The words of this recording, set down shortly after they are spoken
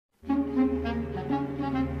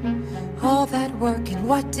All that work, and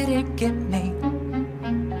what did it get me?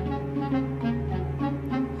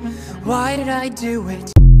 Why did I do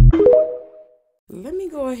it? Let me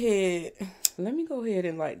go ahead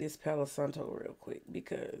and light this Palo Santo real quick,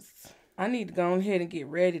 because I need to go ahead and get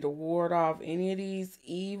ready to ward off any of these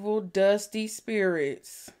evil, dusty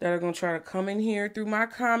spirits that are going to try to come in here through my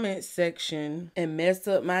comment section and mess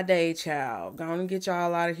up my day, child. Go on and get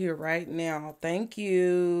y'all out of here right now. Thank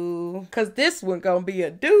you. Because this one going to be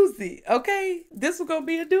a doozy, okay? This one going to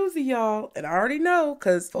be a doozy, y'all. And I already know,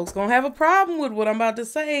 because folks going to have a problem with what I'm about to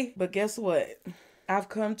say. But guess what? I've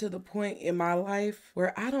come to the point in my life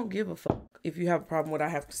where I don't give a fuck if you have a problem with what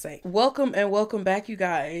I have to say. Welcome and welcome back, you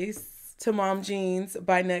guys, to Mom Jeans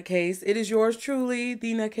by NUTCASE. It is yours truly,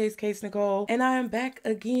 the NUTCASE Case Nicole, and I am back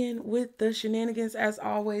again with the shenanigans. As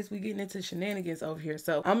always, we getting into shenanigans over here.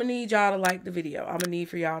 So I'm gonna need y'all to like the video. I'm gonna need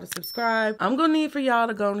for y'all to subscribe. I'm gonna need for y'all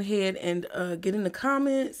to go ahead and get in the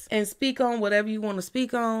comments and speak on whatever you want to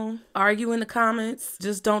speak on. Argue in the comments.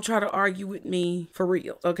 Just don't try to argue with me for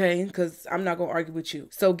real, okay? Because I'm not gonna argue with you.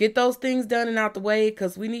 So get those things done and out the way,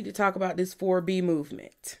 because we need to talk about this 4B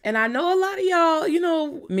movement. And I know a lot of y'all, you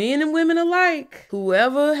know, men and women alike,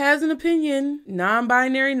 whoever has an opinion,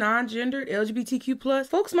 non-binary, non-gendered, LGBTQ+,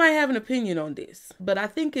 folks might have an opinion on this. But I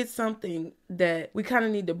think it's something that we kind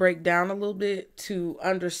of need to break down a little bit to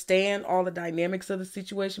understand all the dynamics of the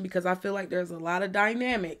situation, because I feel like there's a lot of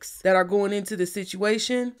dynamics that are going into the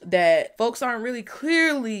situation that folks aren't really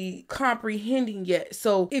clearly comprehending yet.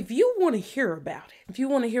 So if you want to hear about it, if you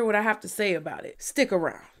want to hear what I have to say about it, stick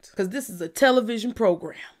around, because this is a television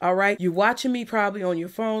program, all right? You're watching me probably on your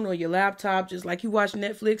phone or your laptop, just like you watch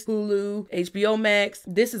Netflix, Hulu, HBO Max.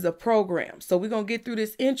 This is a program. So we're going to get through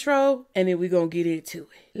this intro, and then we're going to get into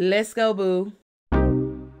it. Let's go, boo.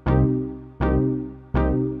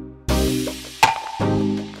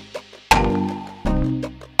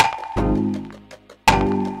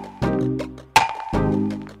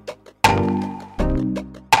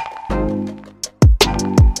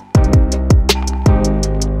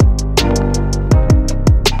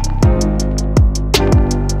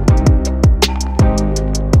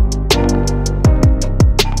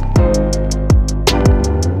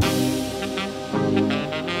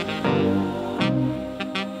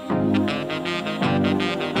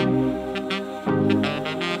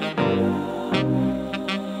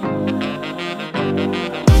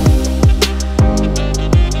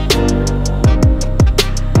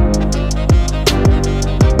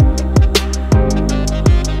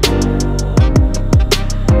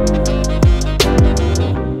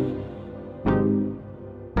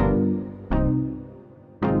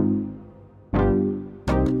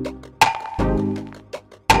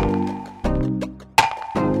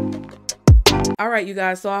 All right, you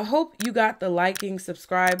guys, so I hope you got the liking,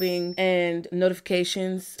 subscribing, and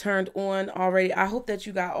notifications turned on already. I hope that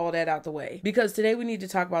you got all that out the way, because today we need to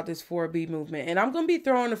talk about this 4B movement. And I'm going to be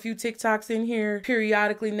throwing a few TikToks in here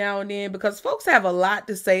periodically now and then, because folks have a lot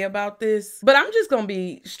to say about this. But I'm just going to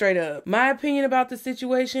be straight up. My opinion about the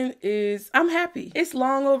situation is I'm happy. It's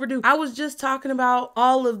long overdue. I was just talking about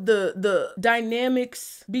all of the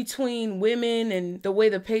dynamics between women and the way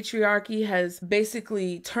the patriarchy has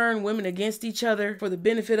basically turned women against each other for the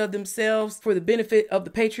benefit of themselves, for the benefit of the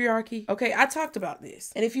patriarchy. Okay, I talked about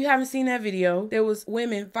this. And if you haven't seen that video, there was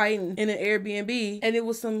women fighting in an Airbnb, and it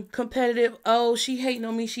was some competitive, oh, she hating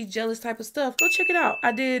on me, she jealous type of stuff. Go check it out.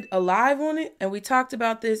 I did a live on it, and we talked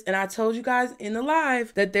about this, and I told you guys in the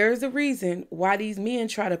live that there's a reason why these men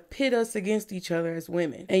try to pit us against each other as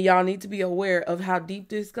women. And y'all need to be aware of how deep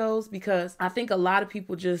this goes, because I think a lot of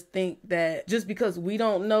people just think that just because we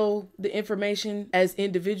don't know the information as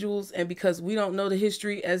individuals, and because we don't know the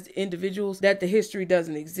history as individuals, that the history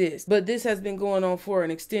doesn't exist. But this has been going on for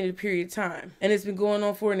an extended period of time, and it's been going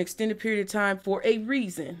on for an extended period of time for a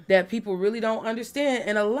reason that people really don't understand.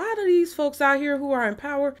 And a lot of these folks out here who are in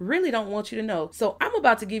power really don't want you to know. So I'm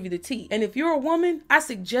about to give you the tea, and if you're a woman, I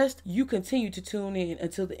suggest you continue to tune in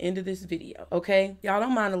until the end of this video, okay? Y'all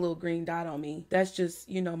don't mind a little green dot on me. That's just,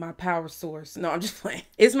 you know, my power source. No, I'm just playing.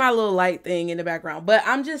 It's my little light thing in the background. But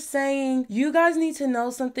I'm just saying, you guys need to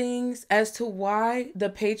know some things as to why the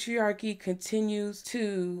patriarchy continues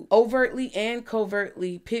to overtly and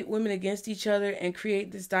covertly pit women against each other and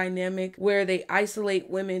create this dynamic where they isolate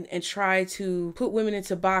women and try to put women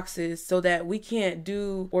into boxes so that we can't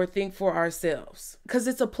do or think for ourselves. Because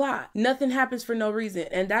it's a plot. Nothing happens for no reason.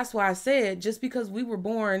 And that's why I said, just because we were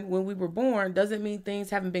born when we were born doesn't mean things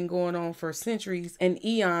haven't been going on for centuries and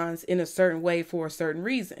eons in a certain way for a certain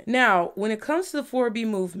reason. Now, when it comes to the 4B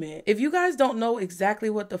movement, if you guys don't know exactly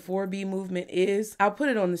what the 4B movement is, I'll put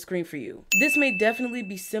it on the screen for you. This may definitely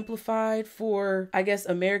be simplified for, I guess,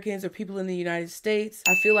 Americans or people in the United States.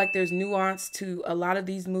 I feel like there's nuance to a lot of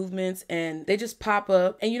these movements and they just pop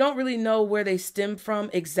up and you don't really know where they stem from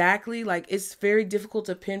exactly. Like, it's very difficult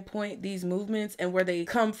to pinpoint these movements and where they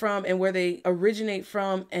come from and where they originate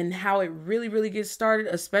from and how it really gets started,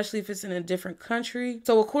 especially if it's in a different country.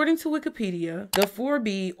 So according to Wikipedia, the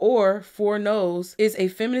 4B or 4 No's is a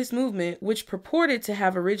feminist movement which purported to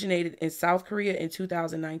have originated in South Korea in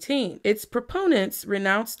 2019. Its proponents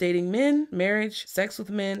renounced dating men, marriage, sex with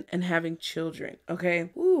men, and having children. Okay.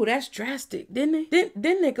 Ooh, that's drastic, didn't they?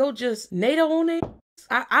 Didn't they go just NATO on it?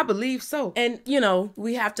 I believe so. And, you know,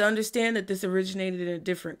 we have to understand that this originated in a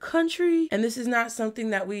different country, and this is not something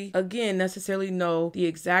that we, again, necessarily know the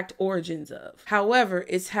exact origins of. However,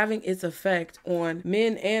 it's having its effect on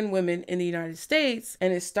men and women in the United States,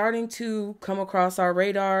 and it's starting to come across our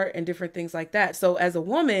radar and different things like that. So as a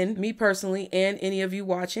woman, me personally, and any of you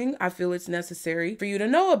watching, I feel it's necessary for you to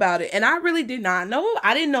know about it. And I really did not know.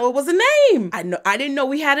 I didn't know it was a name. I didn't know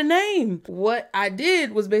we had a name. What I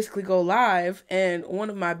did was basically go live, and one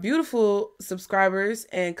of my beautiful subscribers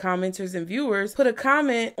and commenters and viewers put a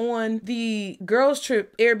comment on the girls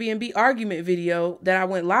trip Airbnb argument video that I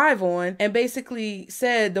went live on and basically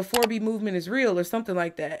said the 4B movement is real or something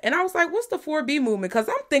like that. And I was like, what's the 4B movement? Because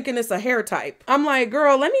I'm thinking it's a hair type. I'm like,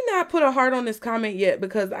 girl, let me not put a heart on this comment yet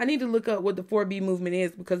because I need to look up what the 4B movement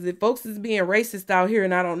is, because if folks is being racist out here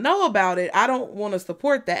and I don't know about it, I don't want to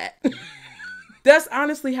support that. That's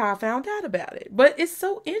honestly how I found out about it. But it's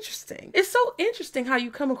so interesting. It's so interesting how you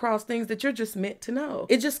come across things that you're just meant to know.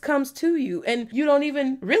 It just comes to you and you don't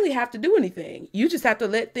even really have to do anything. You just have to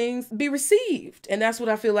let things be received. And that's what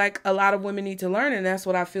I feel like a lot of women need to learn. And that's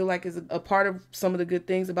what I feel like is a part of some of the good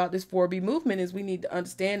things about this 4B movement is we need to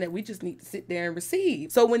understand that we just need to sit there and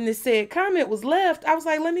receive. So when this said comment was left, I was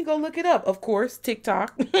like, let me go look it up. Of course,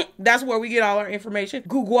 TikTok. That's where we get all our information.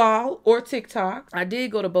 Google or TikTok. I did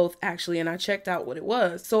go to both actually, and I checked out what it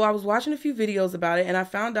was. So I was watching a few videos about it and I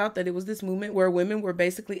found out that it was this movement where women were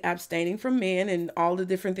basically abstaining from men and all the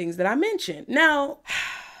different things that I mentioned. Now,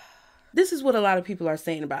 this is what a lot of people are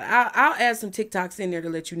saying about it. I'll add some TikToks in there to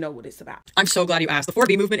let you know what it's about. I'm so glad you asked. The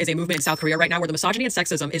 4B movement is a movement in South Korea right now where the misogyny and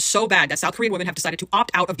sexism is so bad that South Korean women have decided to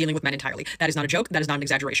opt out of dealing with men entirely. That is not a joke. That is not an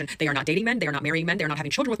exaggeration. They are not dating men. They are not marrying men. They are not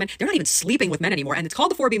having children with men. They're not even sleeping with men anymore. And it's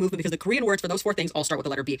called the 4B movement because the Korean words for those 4 things all start with the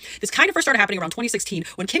letter B. This kind of first started happening around 2016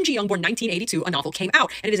 when Kim Ji-young, born 1982, a novel came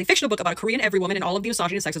out. And it is a fictional book about a Korean every woman and all of the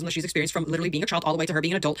misogyny and sexism that she's experienced from literally being a child all the way to her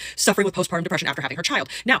being an adult, suffering with postpartum depression after having her child.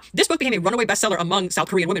 Now, this book became a runaway bestseller among South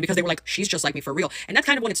Korean women because they were like, she's just like me for real. And that's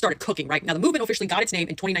kind of when it started cooking, right? Now, the movement officially got its name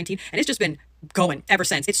in 2019, and it's just been going ever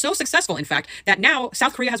since. It's so successful, in fact, that now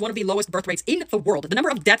South Korea has one of the lowest birth rates in the world. The number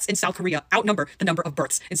of deaths in South Korea outnumber the number of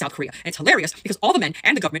births in South Korea. And it's hilarious because all the men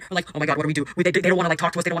and the government are like, oh my God, what do we do? They don't want to like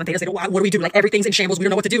talk to us. They don't want to date us. They don't, what do we do? Like everything's in shambles. We don't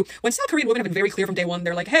know what to do. When South Korean women have been very clear from day one,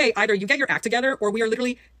 they're like, hey, either you get your act together or we are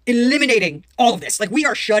literally eliminating all of this. Like we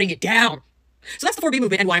are shutting it down. So that's the 4B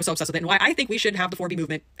movement and why I'm so obsessed with it and why I think we should have the 4B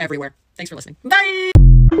movement everywhere. Thanks for listening. Bye.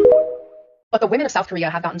 But the women of South Korea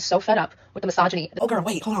have gotten so fed up with the misogyny. Oh girl,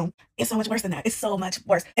 wait, hold on. It's so much worse than that. It's so much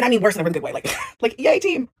worse. And I mean worse in a really good way. Like, yay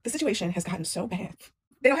team. The situation has gotten so bad.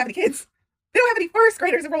 They don't have any kids. They don't have any first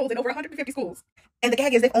graders enrolled in over 150 schools. And the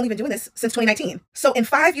gag is they've only been doing this since 2019. So in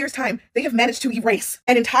 5 years' time, they have managed to erase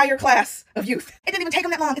an entire class of youth. It didn't even take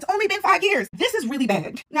them that long. It's only been 5 years. This is really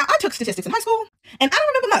bad. Now, I took statistics in high school, and I don't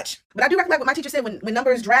remember much. But I do recollect what my teacher said when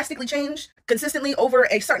numbers drastically change consistently over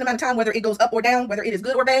a certain amount of time, whether it goes up or down, whether it is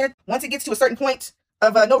good or bad. Once it gets to a certain point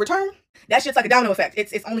of no return, that shit's like a domino effect.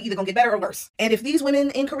 It's only either gonna get better or worse. And if these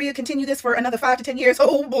women in Korea continue this for another 5 to 10 years,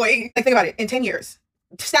 oh boy. Like think about it, in 10 years,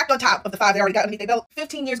 stacked on top of the 5 they already got underneath their belt,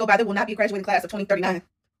 15 years go by, there will not be a graduating class of 2039.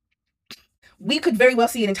 We could very well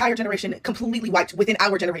see an entire generation completely wiped within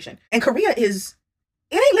our generation. And Korea it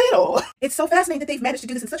ain't little. It's so fascinating that they've managed to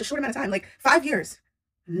do this in such a short amount of time, like 5 years.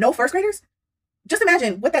 No first graders? Just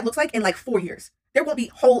imagine what that looks like in like 4 years. There won't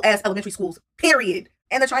be whole ass elementary schools, period.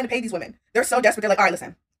 And they're trying to pay these women. They're so desperate. They're like, all right,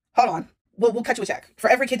 listen, hold on. We'll cut you a check. For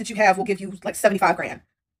every kid that you have, we'll give you like 75 grand.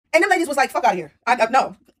 And them ladies was like, fuck out of here.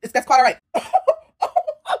 No, that's quite all right.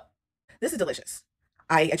 This is delicious.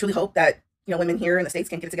 I truly hope that, women here in the States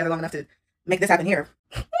can get it together long enough to make this happen here.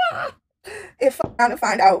 If trying to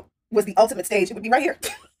find out was the ultimate stage, it would be right here.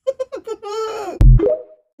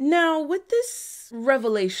 Now, with this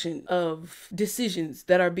revelation of decisions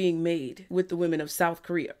that are being made with the women of South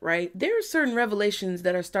Korea, right? There are certain revelations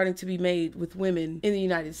that are starting to be made with women in the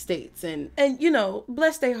United States. And you know,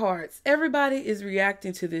 bless their hearts, everybody is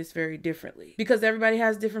reacting to this very differently because everybody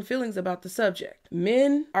has different feelings about the subject.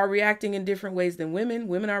 Men are reacting in different ways than women.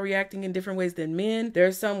 Women are reacting in different ways than men. There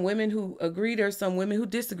are some women who agree. There's some women who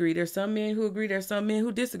disagree. There's some men who agree. There's some men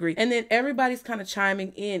who disagree. And then everybody's kind of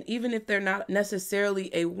chiming in, even if they're not necessarily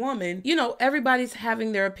a woman, you know, everybody's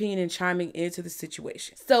having their opinion and chiming into the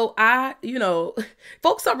situation. So you know,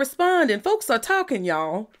 folks are responding, folks are talking,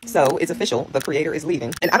 y'all. So it's official, the creator is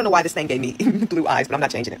leaving. And I don't know why this thing gave me blue eyes, but I'm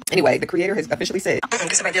not changing it. Anyway, the creator has officially said,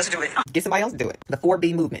 get somebody else to do it. Get somebody else to do it. The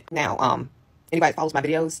 4B movement. Now, anybody that follows my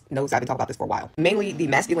videos knows I've been talking about this for a while. Mainly the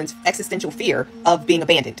masculine's existential fear of being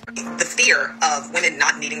abandoned. The fear of women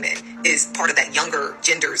not needing men is part of that younger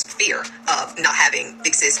gender's fear of not having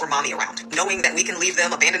big sis or mommy around. Knowing that we can leave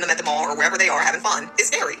them, abandon them at the mall or wherever they are having fun is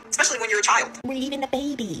scary, especially when you're a child. We're leaving the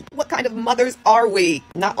baby. What kind of mothers are we?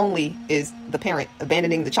 Not only is the parent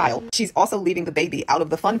abandoning the child, she's also leaving the baby out of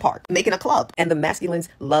the fun part, making a club. And the masculines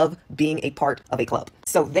love being a part of a club.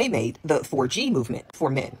 So they made the 4G movement for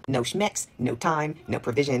men. No schmecks, no time, no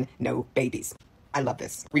provision, no babies. I love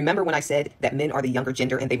this. Remember when I said that men are the younger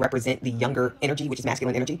gender and they represent the younger energy, which is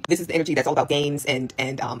masculine energy? This is the energy that's all about games and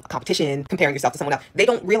competition, comparing yourself to someone else. They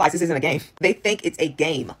don't realize this isn't a game. They think it's a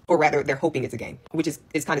game, or rather they're hoping it's a game, which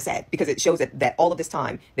is kind of sad because it shows that all of this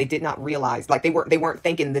time they did not realize, like they weren't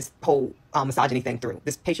thinking this whole misogyny thing through,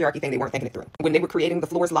 this patriarchy thing, they weren't thinking it through. When they were creating the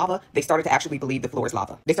floor is lava, they started to actually believe the floor is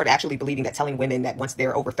lava. They started actually believing that telling women that once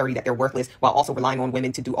they're over 30 that they're worthless, while also relying on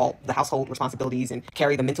women to do all the household responsibilities and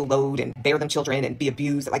carry the mental load and bear them children and be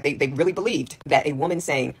abused. Like they really believed that a woman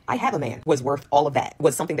saying, I have a man, was worth all of that,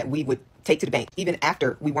 was something that we would take to the bank, even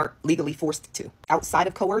after we weren't legally forced to. Outside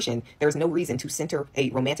of coercion, there is no reason to center a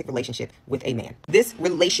romantic relationship with a man. This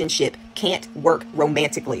relationship can't work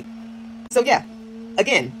romantically. So yeah,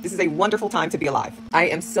 again, this is a wonderful time to be alive. I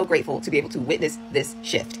am so grateful to be able to witness this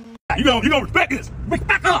shift. You gonna respect this.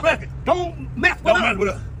 Respect us. Don't mess with us. Don't mess with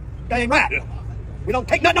us. That ain't right. Yeah. We don't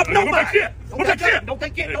take nothing. Don't take shit. Don't take shit. Don't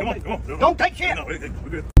take shit. Don't take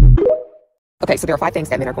shit. Okay, so there are 5 things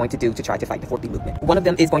that men are going to do to try to fight the 4B movement. One of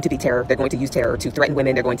them is going to be terror. They're going to use terror to threaten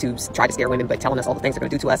women. They're going to try to scare women, but telling us all the things they're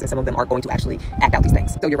going to do to us, and some of them are going to actually act out these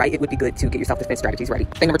things. So you're right, it would be good to get your self-defense strategies ready.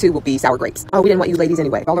 Thing number 2 will be sour grapes. Oh, we didn't want you ladies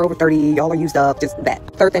anyway. Y'all are over 30, y'all are used up, just that.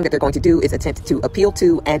 Third thing that they're going to do is attempt to appeal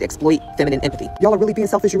to and exploit feminine empathy. Y'all are really being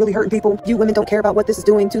selfish, you're really hurting people. You women don't care about what this is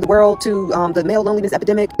doing to the world, to the male loneliness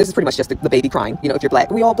epidemic. This is pretty much just the baby crying. You know, if you're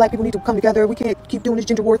black, we all black people need to come together. We can't keep doing this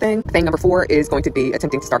gender war thing. Thing number 4 is going to be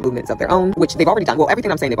attempting to start movements of their own, which they've already done. Well,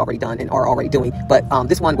 everything I'm saying they've already done and are already doing, but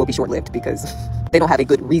this one will be short-lived because they don't have a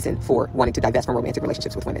good reason for wanting to divest from romantic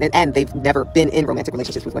relationships with women, and they've never been in romantic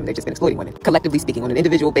relationships with women. They've just been exploiting women. Collectively speaking, on an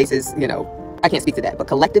individual basis, you know, I can't speak to that, but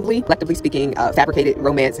collectively speaking, fabricated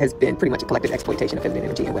romance has been pretty much a collective exploitation of feminine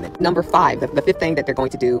energy in women. Number 5, the 5th thing that they're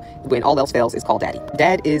going to do when all else fails is call daddy.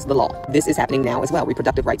 Dad is the law. This is happening now as well.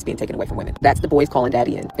 Reproductive rights being taken away from women. That's the boys calling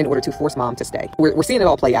daddy in order to force mom to stay. We're seeing it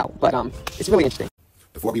all play out, but it's really interesting.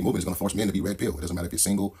 The 4B movement is going to force men to be red pill. It doesn't matter if you're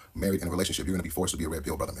single, married, in a relationship, you're going to be forced to be a red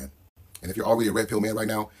pill brother, man. And if you're already a red pill man right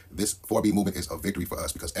now, this 4B movement is a victory for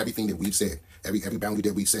us because everything that we've said, every boundary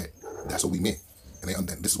that we set, that's what we meant. And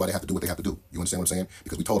this is why they have to do what they have to do. You understand what I'm saying?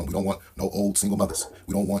 Because we told them we don't want no old single mothers.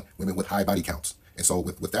 We don't want women with high body counts. And so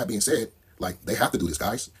with that being said, like, they have to do this,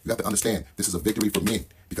 guys. You have to understand this is a victory for men.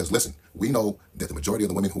 Because listen, we know that the majority of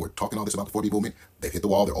the women who are talking all this about the 4B movement, they've hit the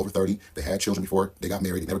wall, they're over 30, they had children before they got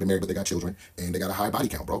married, they never been married, but they got children, and they got a high body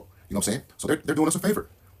count, bro. You know what I'm saying? So they're doing us a favor.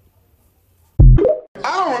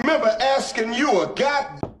 I don't remember asking you a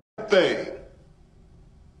goddamn thing.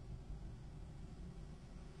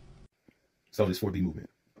 So this 4B movement,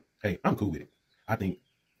 hey, I'm cool with it. I think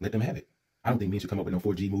let them have it. I don't think men should come up with no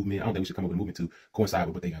 4G movement. I don't think we should come up with a movement to coincide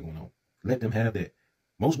with what they got going on. Let them have that.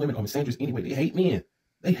 Most women are misandrous anyway. They hate men.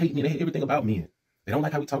 They hate men. They hate everything about men. They don't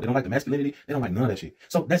like how we talk. They don't like the masculinity. They don't like none of that shit.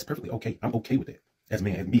 So that's perfectly okay. I'm okay with that. As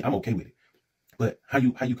man, as me, I'm okay with it. But how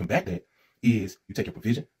you combat that is you take your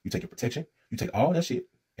provision, you take your protection, you take all that shit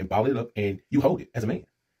and bottle it up and you hold it as a man.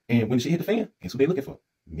 And when the shit hit the fan, guess who they looking for?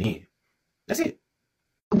 Men. That's it.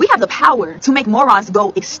 We have the power to make morons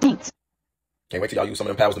go extinct. Can't wait till y'all use some of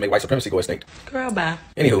them powers to make white supremacy go extinct. Girl, bye.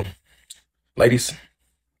 Anywho, ladies,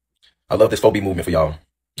 I love this 4B movement for y'all.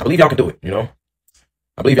 I believe y'all can do it, you know?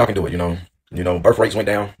 I believe y'all can do it, you know? You know, birth rates went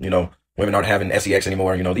down, you know, women aren't having sex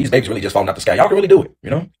anymore, you know, these babies really just falling out the sky. Y'all can really do it, you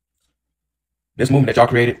know? This movement that y'all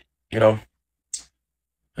created, you know,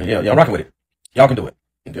 yeah, y'all rocking with it. Y'all can do it,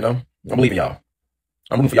 you know? I believe in y'all.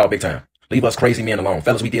 I'm rooting for y'all big time. Leave us crazy men alone.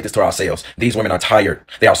 Fellas, we did this to ourselves. These women are tired.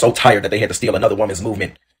 They are so tired that they had to steal another woman's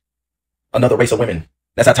movement. Another race of women.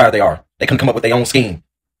 That's how tired they are. They couldn't come up with their own scheme.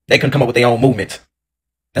 They couldn't come up with their own movement.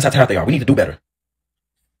 That's how tired they are. We need to do better.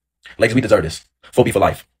 Ladies, we deserve this. 4B for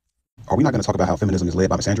life. Are we not going to talk about how feminism is led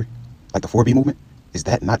by misandry? Like the 4B movement? Is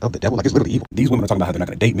that not of the devil? Like, it's literally evil. These women are talking about how they're not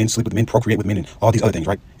going to date men, sleep with men, procreate with men, and all these other things,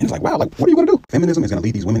 right? And it's like, wow, like, what are you going to do? Feminism is going to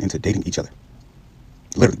lead these women into dating each other.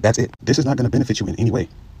 Literally, that's it. This is not going to benefit you in any way.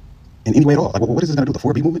 In any way at all. Like, what is this going to do? The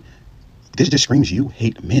 4B movement? This just screams you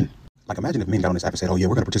hate men. Like, imagine if men got on this app and said, oh yeah,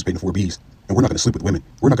 we're going to participate in the 4Bs, and we're not going to sleep with women.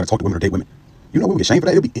 We're not going to talk to women or date women. You know, we would get shamed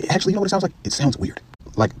for that. Actually, you know what it sounds like? It sounds weird.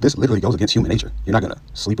 Like, this literally goes against human nature. You're not going to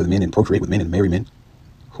sleep with men and procreate with men and marry men.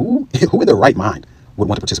 Who in their right mind would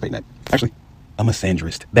want to participate in that? Actually, I'm a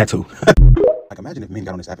misandrist. That's who. Like, imagine if men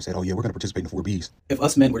got on this app and said, oh yeah, we're going to participate in the 4Bs. If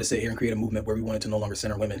us men were to sit here and create a movement where we wanted to no longer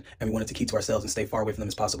center women and we wanted to keep to ourselves and stay far away from them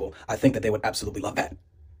as possible, I think that they would absolutely love that.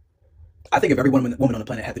 I think if every woman on the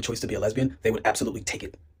planet had the choice to be a lesbian, they would absolutely take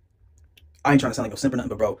it. I ain't trying to sound like no simp or nothing,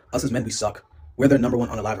 but bro, us as men, we suck. We're their #1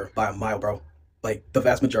 unaliver by a mile, bro. Like, the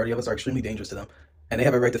vast majority of us are extremely dangerous to them, and they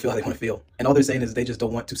have a right to feel how they want to feel. And all they're saying is they just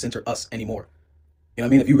don't want to center us anymore. You know what I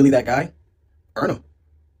mean? If you really that guy, earn them.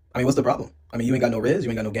 I mean, what's the problem? I mean, you ain't got no riz, you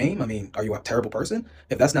ain't got no game. I mean, are you a terrible person?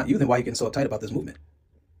 If that's not you, then why are you getting so uptight about this movement?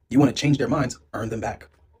 You want to change their minds, earn them back.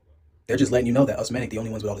 They're just letting you know that us men ain't the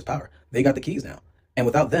only ones with all this power. They got the keys now. And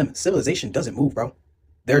without them, civilization doesn't move, bro.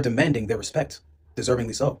 They're demanding their respect,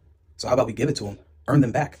 deservingly so. So how about we give it to them, earn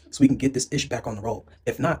them back, so we can get this ish back on the roll.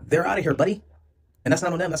 If not, they're out of here, buddy. And that's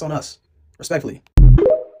not on them, that's on us. Respectfully.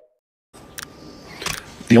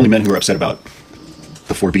 The only men who are upset about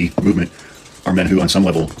the 4B movement are men who, on some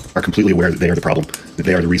level, are completely aware that they are the problem, that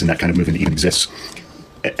they are the reason that kind of movement even exists.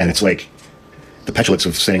 And it's like the petulance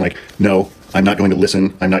of saying, like, no, I'm not going to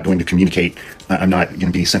listen, I'm not going to communicate, I'm not going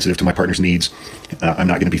to be sensitive to my partner's needs, I'm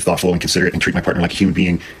not going to be thoughtful and considerate and treat my partner like a human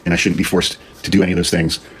being, and I shouldn't be forced to do any of those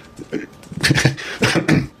things.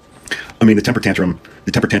 I mean, the temper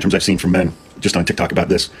tantrums I've seen from men just on TikTok about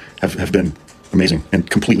this have been amazing and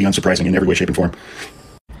completely unsurprising in every way, shape, and form.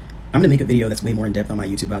 I'm going to make a video that's way more in depth on my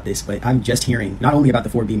YouTube about this, but I'm just hearing not only about the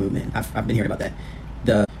 4B movement, I've been hearing about that.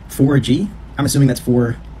 The 4G, I'm assuming that's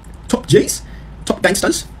for top J's, top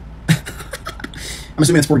gangsters. I'm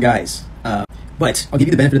assuming that's for guys. But I'll give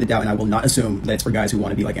you the benefit of the doubt, and I will not assume that it's for guys who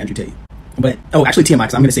want to be like Andrew Tate. But, oh, actually TMI,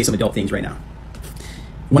 because I'm going to say some adult things right now.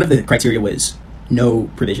 One of the criteria was no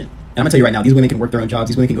provision. And I'm going to tell you right now, these women can work their own jobs,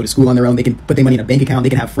 these women can go to school on their own, they can put their money in a bank account, they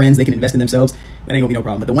can have friends, they can invest in themselves. That ain't going to be no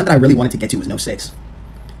problem. But the one that I really wanted to get to was no sex.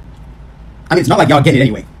 I mean, it's not like y'all get it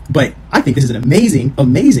anyway, but I think this is an amazing,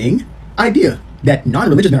 amazing idea that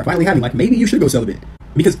non-religious men are finally having. Like, maybe you should go celibate.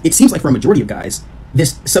 Because it seems like for a majority of guys,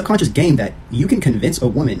 this subconscious game that you can convince a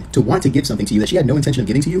woman to want to give something to you that she had no intention of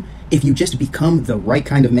giving to you, if you just become the right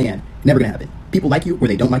kind of man, never gonna happen. People like you or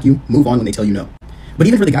they don't like you, move on when they tell you no. But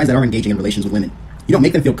even for the guys that are engaging in relations with women, you don't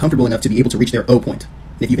make them feel comfortable enough to be able to reach their O point.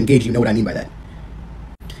 And if you've engaged, you know what I mean by that.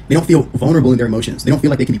 They don't feel vulnerable in their emotions. They don't feel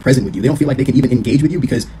like they can be present with you. They don't feel like they can even engage with you,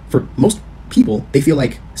 because for most people, they feel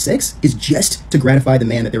like sex is just to gratify the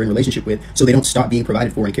man that they're in a relationship with, so they don't stop being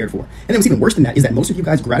provided for and cared for. And then what's even worse than that is that most of you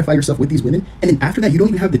guys gratify yourself with these women, and then after that, you don't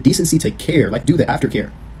even have the decency to care, like do the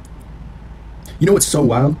aftercare. You know what's so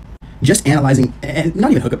wild? Just analyzing, and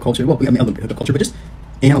not even hookup culture, well, I mean, a little bit hookup culture, but just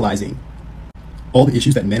analyzing all the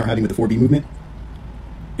issues that men are having with the 4B movement.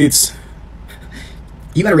 It's,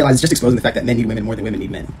 you gotta realize it's just exposing the fact that men need women more than women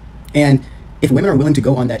need men. And if women are willing to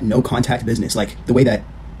go on that no contact business, like the way that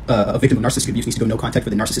a victim of narcissistic abuse needs to go no contact for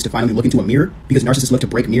the narcissist to finally look into a mirror, because narcissists love to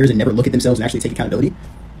break mirrors and never look at themselves and actually take accountability.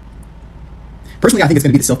 Personally, I think it's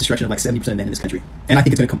going to be the self-destruction of like 70% of men in this country. And I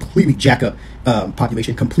think it's going to completely jack up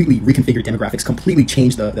population, completely reconfigure demographics, completely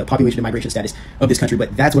change the population and migration status of this country.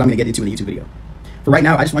 But that's what I'm going to get into in the YouTube video. For right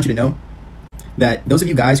now, I just want you to know that those of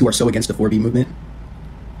you guys who are so against the 4B movement,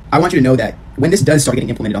 I want you to know that when this does start getting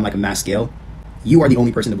implemented on like a mass scale, you are the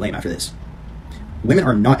only person to blame after this. Women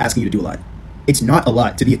are not asking you to do a lot. It's not a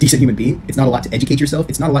lot to be a decent human being. It's not a lot to educate yourself.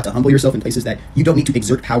 It's not a lot to humble yourself in places that you don't need to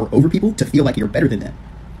exert power over people to feel like you're better than them.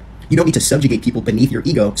 You don't need to subjugate people beneath your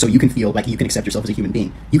ego so you can feel like you can accept yourself as a human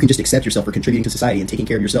being. You can just accept yourself for contributing to society and taking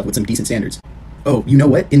care of yourself with some decent standards. Oh, you know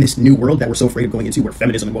what? In this new world that we're so afraid of going into, where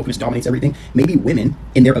feminism and wokeness dominates everything, maybe women,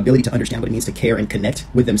 in their ability to understand what it means to care and connect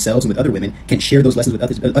with themselves and with other women, can share those lessons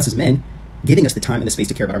with us as men, giving us the time and the space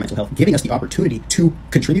to care about our mental health, giving us the opportunity to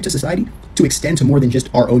contribute to society, to extend to more than just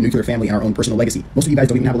our own nuclear family and our own personal legacy. Most of you guys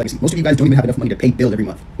don't even have a legacy. Most of you guys don't even have enough money to pay bills every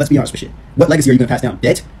month. Let's be honest with shit. What legacy are you going to pass down?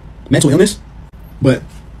 Debt? Mental illness? But,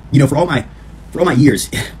 you know, for all my years,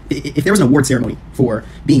 if there was an award ceremony for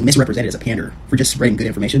being misrepresented as a panderer, for just spreading good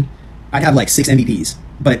information, I'd have like 6 MVPs.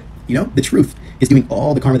 But You know, the truth is doing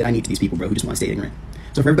all the karma that I need to these people, bro, who just want to stay ignorant.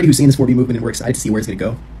 So for everybody who's seeing this 4B movement and we're excited to see where it's going to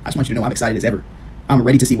go, I just want you to know I'm excited as ever. I'm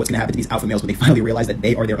ready to see what's going to happen to these alpha males when they finally realize that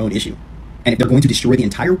they are their own issue. And if they're going to destroy the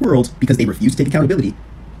entire world because they refuse to take accountability,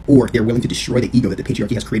 or they're willing to destroy the ego that the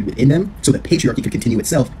patriarchy has created within them so that patriarchy can continue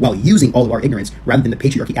itself while using all of our ignorance rather than the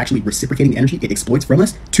patriarchy actually reciprocating the energy it exploits from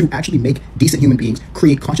us to actually make decent human beings,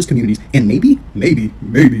 create conscious communities, and maybe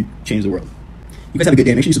change the world. You guys have a good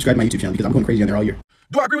day. Make sure you subscribe to my YouTube channel because I'm going crazy on there all year.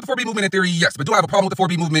 Do I agree with the 4B movement in theory? Yes. But do I have a problem with the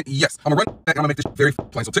 4B movement? Yes. I'm gonna run back and I'm gonna make this very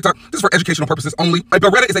plain. So TikTok, this is for educational purposes only. A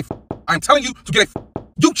Beretta is a I'm telling you to get a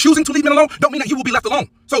you choosing to leave men alone don't mean that you will be left alone.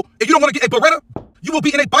 So if you don't want to get a Beretta, you will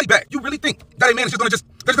be in a body bag. You really think that a man is just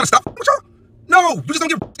gonna stop with y'all? No, you just don't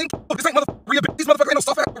give this ain't motherfucker. These motherfuckers ain't no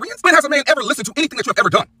soft ass Koreans. When has a man ever listened to anything that you have ever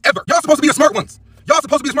done? Ever. Y'all supposed to be the smart ones. Y'all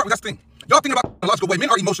supposed to be the smart ones. That's the thing. Y'all think about the logical way. Men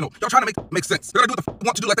are emotional. Y'all trying to make sense. They're gonna do what the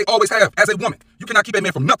want to do like they always have as a woman. You cannot keep a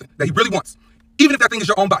man from nothing that he really wants. Even if that thing is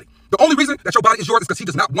your own body. The only reason that your body is yours is because he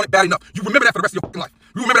does not want it bad enough. You remember that for the rest of your fucking life.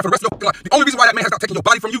 You remember that for the rest of your fucking life. The only reason why that man has not taken your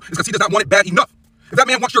body from you is because he does not want it bad enough. If that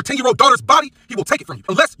man wants your 10-year-old daughter's body, he will take it from you.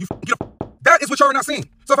 Unless you get a that is what y'all are not seeing.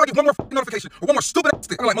 So if I get one more notification or one more stupid ass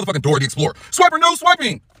thing, I'm like motherfucking Dora the Explorer. Swiper no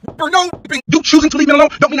swiping. Or no swiping. You choosing to leave men alone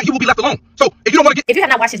don't mean that you will be left alone. So if you don't want to get If you have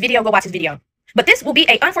not watched this video, go watch this video. But this will be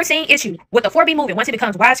an unforeseen issue with the 4B movement once it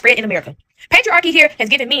becomes widespread in America. Patriarchy here has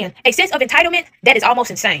given men a sense of entitlement that is almost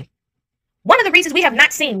insane. One of the reasons we have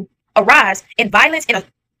not seen a rise in violence in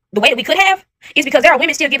the way that we could have is because there are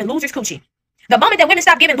women still giving losers coochie. The moment that women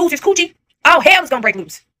stop giving losers coochie, all hell is going to break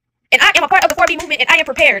loose. And I am a part of the 4B movement and I am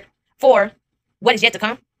prepared for what is yet to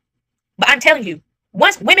come. But I'm telling you,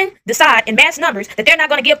 once women decide in mass numbers that they're not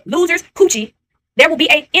going to give losers coochie, there will be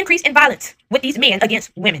an increase in violence with these men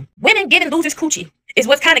against women. Women giving losers coochie is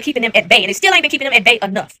what's kind of keeping them at bay, and it still ain't been keeping them at bay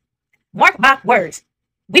enough. Mark my words.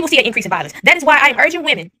 We will see an increase in violence. That is why I am urging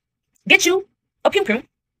women, get you a pum-pum,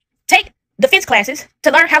 take defense classes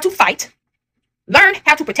to learn how to fight, learn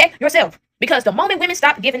how to protect yourself. Because the moment women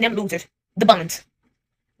stop giving them losers the buns,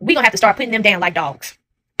 we're going to have to start putting them down like dogs.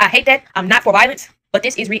 I hate that. I'm not for violence, but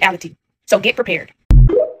this is reality. So get prepared.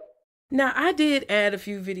 Now, I did add a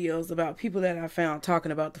few videos about people that I found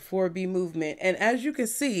talking about the 4B movement. And as you can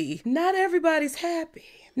see, not everybody's happy.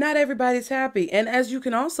 Not everybody's happy. And as you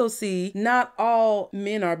can also see, not all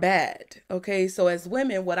men are bad. Okay, so as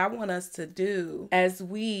women, what I want us to do as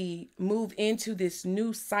we move into this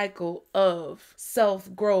new cycle of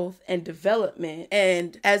self-growth and development,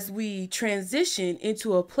 and as we transition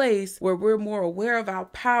into a place where we're more aware of our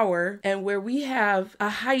power and where we have a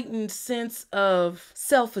heightened sense of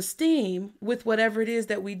self-esteem with whatever it is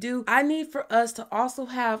that we do, I need for us to also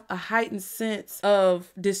have a heightened sense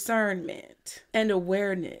of discernment and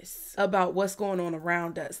awareness about what's going on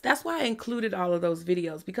around us. That's why I included all of those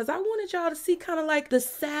videos, because I wanted y'all to see kind of like the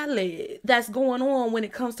salad that's going on when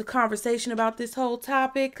it comes to conversation about this whole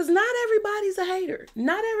topic, because not everybody's a hater.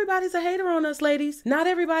 Not everybody's a hater on us, ladies. Not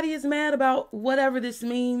everybody is mad about whatever this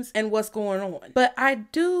means and what's going on. But I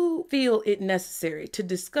do feel it necessary to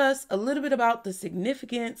discuss a little bit about the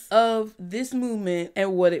significance of this movement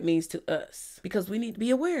and what it means to us, because we need to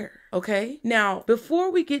be aware. Okay, now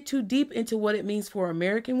before we get too deep into what it means for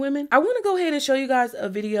American women, I want to go ahead and show you guys a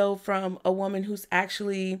video from a woman who's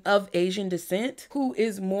actually of Asian descent, who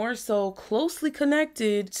is more so closely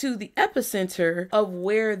connected to the epicenter of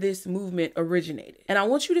where this movement originated. And I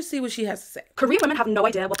want you to see what she has to say. Korean women have no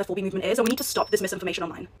idea what the 4B movement is, and we need to stop this misinformation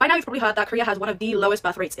online. By now you've probably heard that Korea has one of the lowest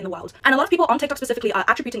birth rates in the world. And a lot of people on TikTok specifically are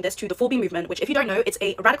attributing this to the 4B movement, which if you don't know, it's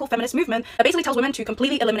a radical feminist movement that basically tells women to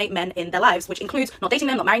completely eliminate men in their lives, which includes not dating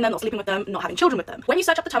them, not marrying them, not sleeping with them, not having children with them. When you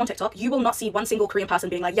search up the term on TikTok, you will not see one single Korean person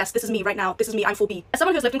being like, yes, this is me right now, this is me, I'm 4B. As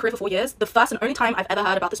someone who's lived in Korea for 4 years, the first and only time I've ever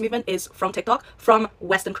heard about this movement is from TikTok, from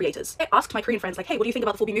Western creators. I asked my Korean friends, like, hey, what do you think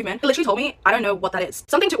about the 4B movement? They literally told me, I don't know what that is.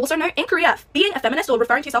 Something to also know, in Korea, being a feminist or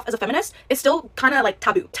referring to yourself as a feminist is still kind of like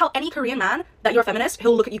taboo. Tell any Korean man that you're a feminist,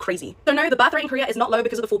 he'll look at you crazy. So no, the birth rate in Korea is not low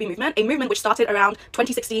because of the 4B movement, a movement which started around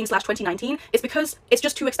 2016/2019. It's because it's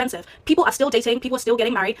just too expensive. People are still dating, people are still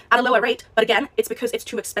getting married at a lower rate, but again, it's because it's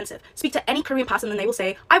too expensive. Speak to any Korean person and they will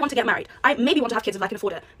say, I want to get married. I maybe want to have kids if I can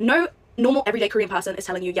afford it. No normal everyday Korean person is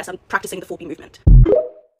telling you, yes, I'm practicing the 4B movement.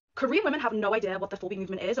 Korean women have no idea what the 4B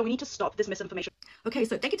movement is, and we need to stop this misinformation. Okay,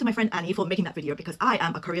 so thank you to my friend Annie for making that video, because I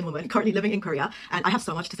am a Korean woman currently living in Korea, and I have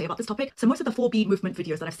so much to say about this topic. So most of the 4B movement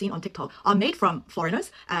videos that I've seen on TikTok are made from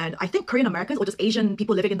foreigners, and I think Korean Americans or just Asian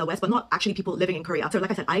people living in the West, but not actually people living in Korea. So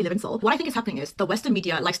like I said, I live in Seoul. What I think is happening is the Western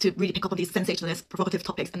media likes to really pick up on these sensationalist, provocative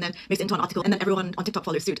topics and then makes it into an article, and then everyone on TikTok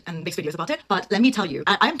follows suit and makes videos about it. But let me tell you,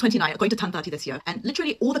 I'm 29, going to turn 30 this year, and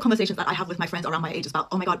literally all the conversations that I have with my friends around my age is about,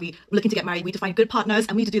 oh my god, we're looking to get married, we need to find good partners,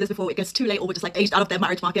 and we need to do this before it gets too late or we're just like aged out of their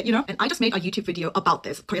marriage market, you know? And I just made a YouTube video about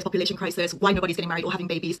this, Korea's population crisis, why nobody's getting married or having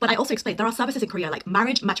babies. But I also explained there are services in Korea like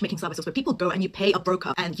marriage matchmaking services where people go and you pay a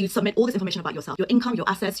broker and you submit all this information about yourself, your income, your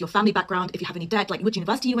assets, your family background, if you have any debt, like which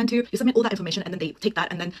university you went to, you submit all that information and then they take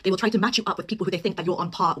that and then they will try to match you up with people who they think that you're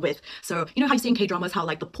on par with. So you know how you see in K-dramas how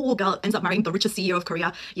like the poor girl ends up marrying the richest CEO of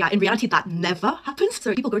Korea? Yeah, in reality that never happens.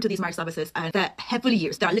 So people go to these marriage services and they're heavily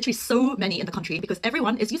used. There are literally so many in the country because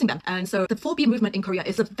everyone is using them. And so the 4B movement in Korea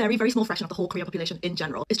is a very, very small fraction of the whole Korean population in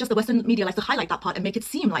general. It's just the Western media likes to highlight that part and make it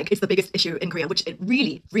seem like it's the biggest issue in Korea, which it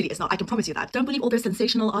really, really is not. I can promise you that. Don't believe all those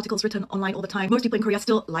sensational articles written online all the time. Most people in Korea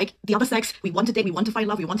still like the other sex. We want to date, we want to find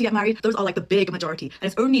love, we want to get married. Those are like the big majority.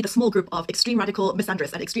 And it's only the small group of extreme radical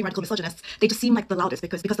misandrists and extreme radical misogynists. They just seem like the loudest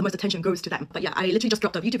because the most attention goes to them. But yeah, I literally just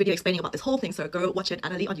dropped a YouTube video explaining about this whole thing. So go watch it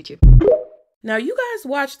on YouTube. Now, you guys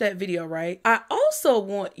watched that video, right? I also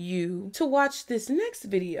want you to watch this next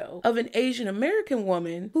video of an Asian American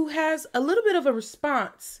woman who has a little bit of a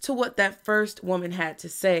response to what that first woman had to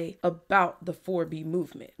say about the 4B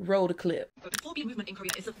movement. Roll the clip. The 4B movement in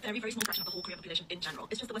Korea is a very, very small fraction of the whole Korean population in general.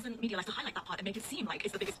 It's just the Western media likes to highlight that part and make it seem like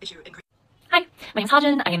it's the biggest issue in Korea. Hi, my name's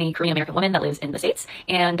Hajin. I am a Korean American woman that lives in the States,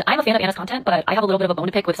 and I'm a fan of Anna's content, but I have a little bit of a bone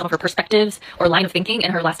to pick with some of her perspectives or line of thinking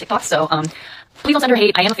in her last TikTok, so please don't send her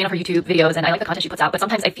hate. I am a fan of her YouTube videos, and I like the content she puts out, but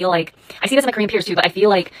sometimes I feel like, I see this in my Korean peers too, but I feel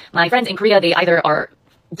like my friends in Korea, they either are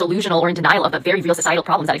delusional or in denial of the very real societal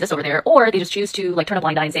problems that exist over there, or they just choose to like turn a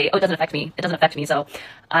blind eye and say, oh, it doesn't affect me, so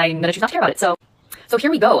I'm gonna choose not to care about it. So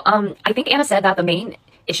here we go. I think Anna said that the main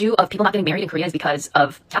issue of people not getting married in Korea is because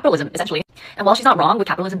of capitalism, essentially. And while she's not wrong with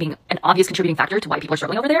capitalism being an obvious contributing factor to why people are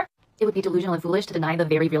struggling over there, it would be delusional and foolish to deny the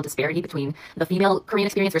very real disparity between the female Korean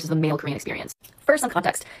experience versus the male Korean experience. First, some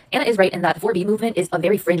context. Anna is right in that the 4B movement is a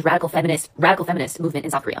very fringe radical feminist movement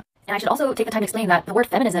in South Korea. And I should also take the time to explain that the word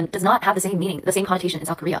feminism does not have the same meaning, the same connotation in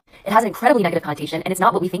South Korea. It has an incredibly negative connotation, and it's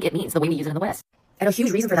not what we think it means the way we use it in the West. And a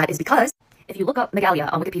huge reason for that is because if you look up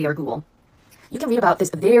Megalia on Wikipedia or Google, you can read about this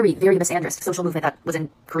very, very misandrist social movement that was in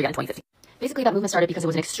Korea in 2015. Basically, that movement started because it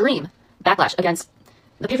was an extreme backlash against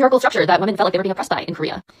the patriarchal structure that women felt like they were being oppressed by in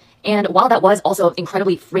Korea. And while that was also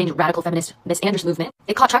incredibly fringe, radical feminist misandrist movement,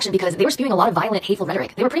 it caught traction because they were spewing a lot of violent, hateful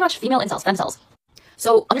rhetoric. They were pretty much female incels, femcells.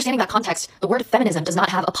 So understanding that context, the word feminism does not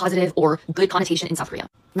have a positive or good connotation in South Korea.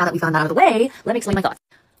 Now that we found that out of the way, let me explain my thoughts.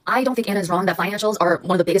 I don't think Anna is wrong that financials are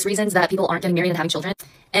one of the biggest reasons that people aren't getting married and having children.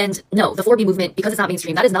 And no, the 4B movement, because it's not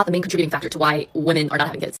mainstream, that is not the main contributing factor to why women are not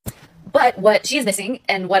having kids. But what she is missing,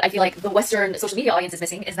 and what I feel like the Western social media audience is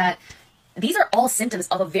missing, is that these are all symptoms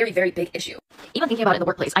of a very, very big issue. Even thinking about it in the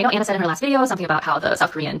workplace. I know Anna said in her last video something about how the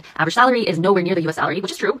South Korean average salary is nowhere near the US salary,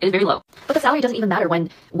 which is true, it is very low. But the salary doesn't even matter when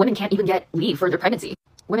women can't even get leave for their pregnancy.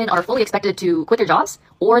 Women are fully expected to quit their jobs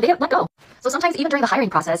or they get let go. So sometimes even during the hiring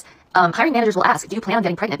process, hiring managers will ask, do you plan on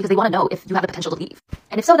getting pregnant? Because they want to know if you have the potential to leave.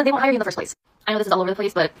 And if so, then they won't hire you in the first place. I know this is all over the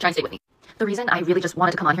place, but try and stay with me. The reason I really just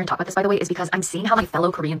wanted to come on here and talk about this, by the way, is because I'm seeing how my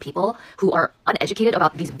fellow Korean people who are uneducated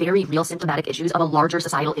about these very real symptomatic issues of a larger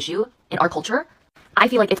societal issue in our culture, I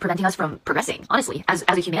feel like it's preventing us from progressing, honestly, as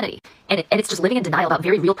a humanity. And it's just living in denial about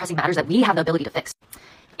very real pressing matters that we have the ability to fix.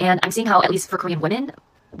 And I'm seeing how, at least for Korean women,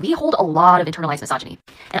 we hold a lot of internalized misogyny.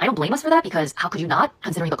 And I don't blame us for that because how could you not,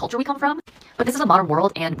 considering the culture we come from? But this is a modern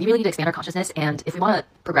world and we really need to expand our consciousness. And if we want to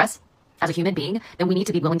progress as a human being, then we need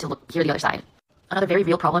to be willing to hear the other side. Another very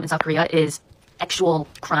real problem in South Korea is actual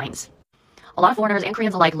crimes. A lot of foreigners and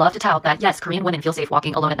Koreans alike love to tout that, yes, Korean women feel safe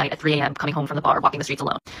walking alone at night at 3 a.m. coming home from the bar, walking the streets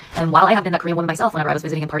alone. And while I have been that Korean woman myself whenever I was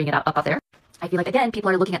visiting and partying it up out there, I feel like, again, people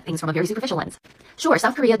are looking at things from a very superficial lens. Sure,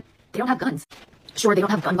 South Korea, they don't have guns. Sure, they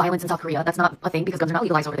don't have gun violence in South Korea. That's not a thing because guns are not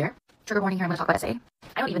legalized over there. Trigger warning here, I'm going to talk about SA.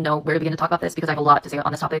 I don't even know where to begin to talk about this because I have a lot to say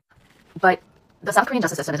on this topic. But the South Korean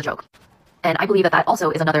justice system is a joke. And I believe that that also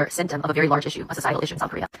is another symptom of a very large issue, a societal issue in South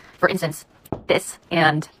Korea. For instance, this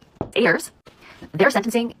and Ayers, their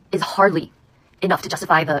sentencing is hardly enough to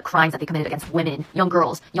justify the crimes that they committed against women, young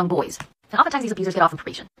girls, young boys. And oftentimes these abusers get off on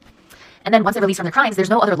probation. And then once they're released from their crimes, there's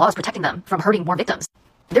no other laws protecting them from hurting more victims.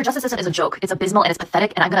 Their justice system is a joke. It's abysmal and it's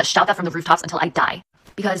pathetic, and I'm going to shout that from the rooftops until I die.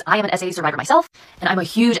 Because I am an SA survivor myself, and I'm a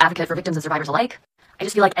huge advocate for victims and survivors alike. I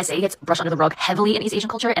just feel like SA gets brushed under the rug heavily in East Asian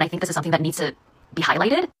culture, and I think this is something that needs to be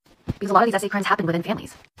highlighted. Because a lot of these SA crimes happen within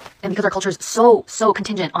families. And because our culture is so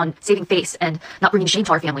contingent on saving face and not bringing shame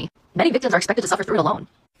to our family, many victims are expected to suffer through it alone.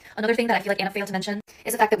 Another thing that I feel like Anna failed to mention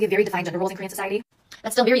is the fact that we have very defined gender roles in Korean society.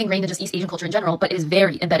 that's still very ingrained in just East Asian culture in general, but it is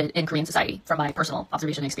very embedded in Korean society from my personal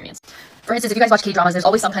observation and experience. For instance, if you guys watch K-dramas, there's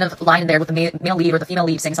always some kind of line in there with the male lead or the female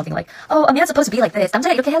lead saying something like, oh, a man's supposed to be like this.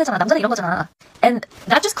 남자가 이렇게 해야 되잖아. 남자가 이런 거잖아. And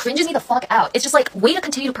that just cringes me the fuck out. It's just like, way to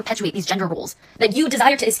continue to perpetuate these gender roles that you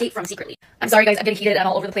desire to escape from secretly. I'm sorry guys, I'm getting heated and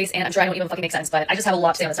all over the place, and I'm sure I don't even fucking make sense, but I just have a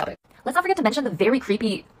lot to say on this topic. Let's not forget to mention the very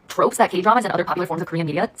creepy tropes that K-dramas and other popular forms of Korean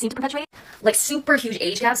media seem to perpetuate. Like super huge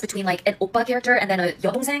age gaps between like an oppa character and then a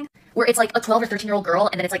yodongsaeng, where it's like a 12 or 13-year-old girl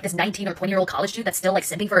and then it's like this 19 or 20-year-old college dude that's still like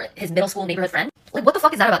simping for his middle school neighborhood friend. Like what the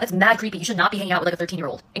fuck is that about? That's mad creepy. You should not be hanging out with like a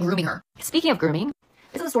 13-year-old and grooming her. Speaking of grooming,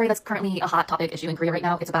 this is a story that's currently a hot topic issue in Korea right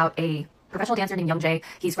now. It's about a professional dancer named Young-jae.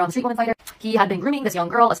 He's from Street Woman Fighter. He had been grooming this young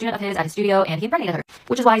girl, a student of his, at his studio, and he impregnated her,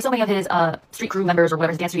 which is why so many of his street crew members or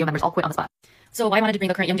whatever, his dance studio members all quit on the spot. So why I wanted to bring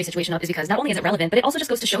the current Young-jae situation up is because not only is it relevant, but it also just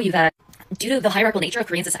goes to show you that due to the hierarchical nature of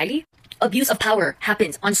Korean society, abuse of power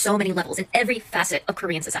happens on so many levels in every facet of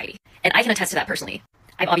Korean society. And I can attest to that personally.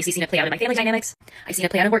 I've obviously seen it play out in my family dynamics. I've seen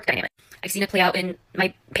it play out in work dynamics. I've seen it play out in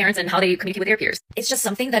my parents and how they communicate with their peers. It's just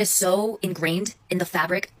something that is so ingrained in the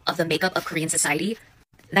fabric of the makeup of Korean society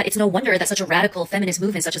that it's no wonder that such a radical feminist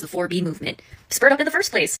movement such as the 4B movement spurred up in the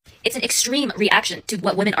first place. It's an extreme reaction to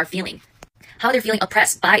what women are feeling, how they're feeling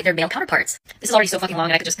oppressed by their male counterparts. This is already so fucking long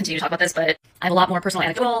and I could just continue to talk about this, but I have a lot more personal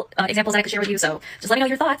anecdotal examples that I could share with you, so just let me know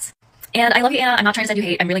your thoughts. And I love you, Anna. I'm not trying to send you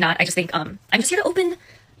hate. I'm really not. I just think I'm just here to open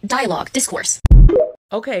dialogue, discourse.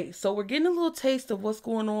 Okay, so we're getting a little taste of what's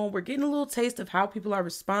going on. We're getting a little taste of how people are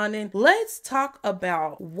responding. Let's talk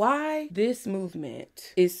about why this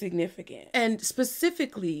movement is significant, and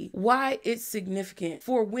specifically why it's significant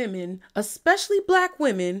for women, especially Black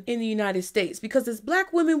women in the United States. Because as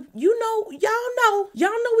Black women, y'all know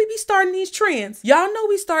we be starting these trends. Y'all know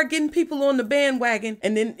we start getting people on the bandwagon,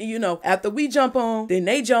 and then, after we jump on, then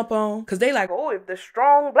they jump on, because they like, oh, if the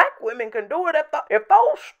strong Black women can do it, if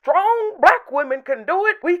those strong Black women can do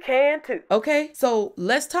it, we can too. Okay, so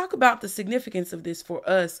let's talk about the significance of this for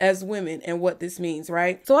us as women and what this means,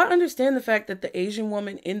 right? So I understand the fact that the Asian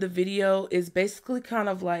woman in the video is basically kind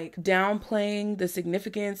of like downplaying the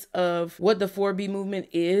significance of what the 4B movement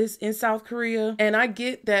is in South Korea. And I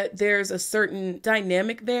get that there's a certain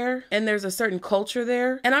dynamic there and there's a certain culture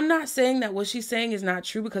there. And I'm not saying that what she's saying is not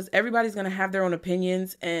true, because everybody's going to have their own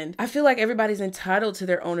opinions. And I feel like everybody's entitled to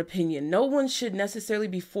their own opinion. No one should necessarily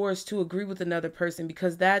be forced to agree with another person,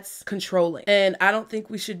 because that's controlling. And I don't think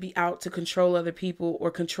we should be out to control other people or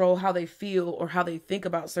control how they feel or how they think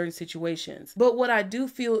about certain situations. But what I do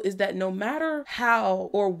feel is that no matter how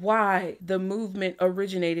or why the movement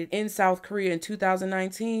originated in South Korea in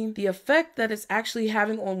 2019, the effect that it's actually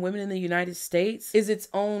having on women in the United States is its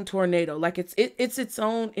own tornado. Like it's its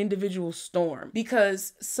own individual storm.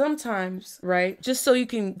 Because sometimes, right, just so you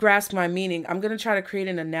can grasp my meaning, I'm going to try to create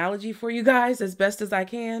an analogy for you guys as best as I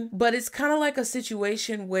can. But it's kind of like a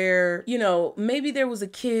situation where, maybe there was a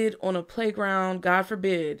kid on a playground, God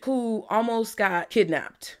forbid, who almost got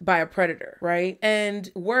kidnapped by a predator, right? And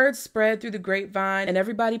word spread through the grapevine and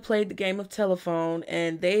everybody played the game of telephone,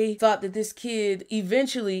 and they thought that this kid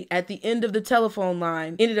eventually at the end of the telephone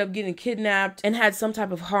line ended up getting kidnapped and had some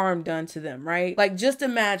type of harm done to them, right? Like, just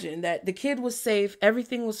imagine that the kid was safe,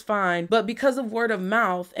 everything was fine, but because of word of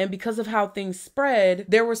mouth and because of how things spread,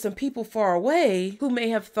 there were some people far away who may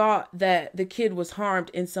have thought that the kid was harmed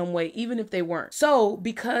in some way, even if they weren't. So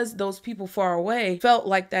because those people far away felt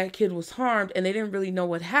like that kid was harmed and they didn't really know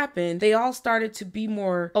what happened, they all started to be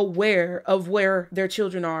more aware of where their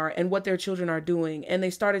children are and what their children are doing. And they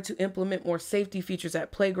started to implement more safety features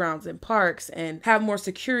at playgrounds and parks and have more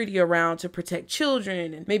security around to protect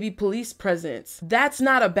children and maybe police presence. That's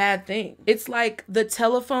not a bad thing. It's like the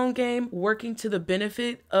telephone game working to the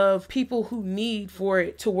benefit of people who need for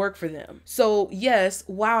it to work for them. So yes,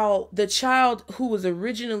 while the child who was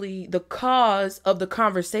originally the cause of the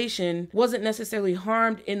conversation wasn't necessarily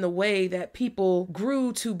harmed in the way that people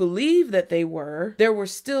grew to believe that they were, there were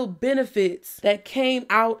still benefits that came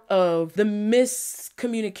out of the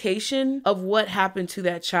miscommunication of what happened to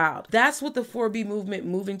that child. That's what the 4B movement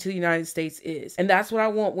moving to the United States is. And that's what I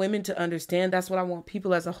want women to understand. That's what I want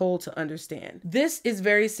people as a whole to understand. This is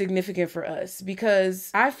very significant for us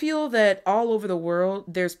because I feel that all over the world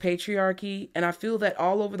there's patriarchy, and I feel that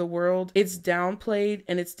all over the world it's downplayed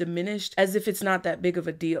and it's diminished as if it's not that big of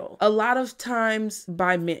a deal. A lot of times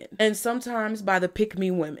by men and sometimes by the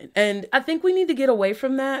pick-me women. And I think we need to get away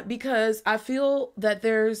from that, because I feel that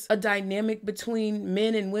there's a dynamic between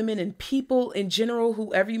men and women and people in general,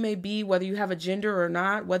 whoever you may be, whether you have a gender or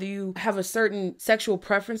not, whether you have a certain sexual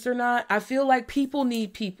preference or not. I feel like people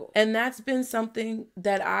need people. And that's been something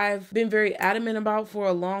that I've been very adamant about for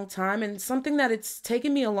a long time, and something that it's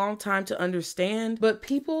taken me a long time to understand. But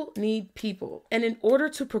people need people. people. And in order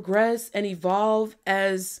to progress and evolve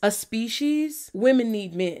as a species, women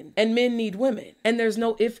need men and men need women. And there's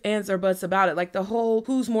no ifs, ands, or buts about it. Like the whole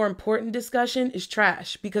who's more important discussion is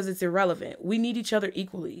trash because it's irrelevant. We need each other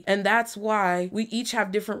equally. And that's why we each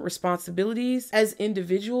have different responsibilities as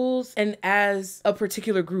individuals and as a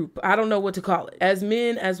particular group. I don't know what to call it. As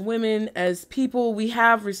men, as women, as people, we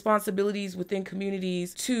have responsibilities within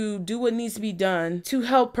communities to do what needs to be done to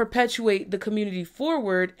help perpetuate the community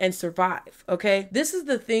forward and survive. Okay? This is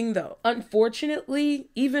the thing though. Unfortunately,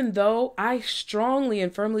 even though I strongly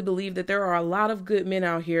and firmly believe that there are a lot of good men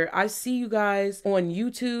out here, I see you guys on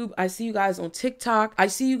YouTube, I see you guys on TikTok, I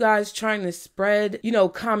see you guys trying to spread,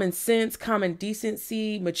 common sense, common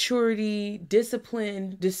decency, maturity,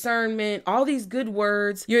 discipline, discernment, all these good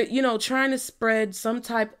words. You're, trying to spread some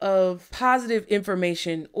type of positive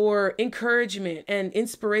information or encouragement and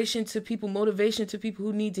inspiration to people, motivation to people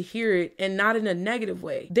who need to hear it, and not in a negative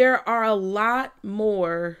way. There are a lot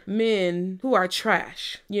more men who are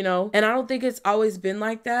trash, and I don't think it's always been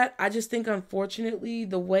like that. I just think, unfortunately,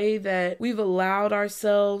 the way that we've allowed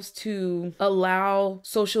ourselves to allow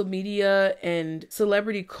social media and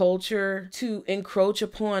celebrity culture to encroach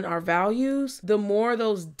upon our values, the more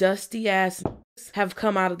those dusty ass have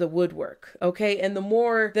come out of the woodwork, okay? And the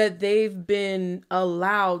more that they've been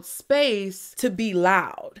allowed space to be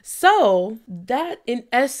loud. So that, in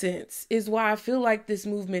essence, is why I feel like this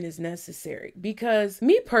movement is necessary. Because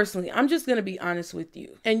me personally, I'm just gonna be honest with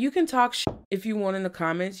you. And you can talk shit if you want in the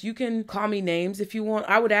comments. You can call me names if you want.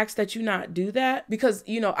 I would ask that you not do that because,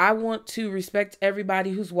 I want to respect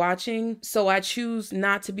everybody who's watching. So I choose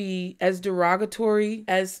not to be as derogatory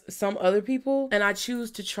as some other people. And I choose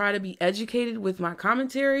to try to be educated with my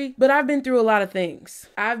commentary. But I've been through a lot of things.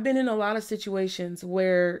 I've been in a lot of situations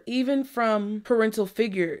where even from parental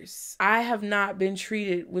figures, I have not been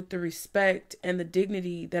treated with the respect and the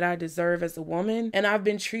dignity that I deserve as a woman. And I've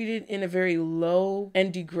been treated in a very low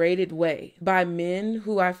and degraded way by men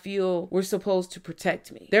who I feel were supposed to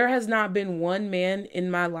protect me. There has not been one man in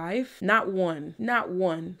my life, not one,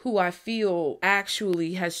 who I feel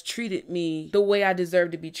actually has treated me the way I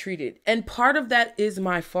deserve to be treated. And part of that is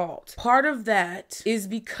my fault. Part of that is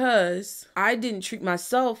because I didn't treat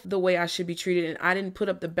myself the way I should be treated, and I didn't put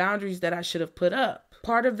up the boundaries that I should have put up.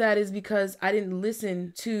 Part of that is because I didn't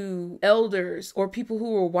listen to elders or people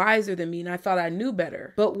who were wiser than me and I thought I knew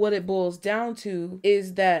better. But what it boils down to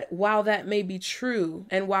is that while that may be true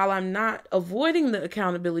and while I'm not avoiding the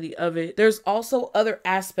accountability of it, there's also other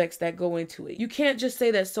aspects that go into it. You can't just say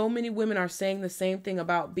that so many women are saying the same thing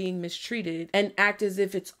about being mistreated and act as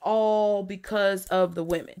if it's all because of the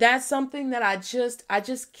women. That's something that I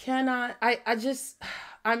just cannot,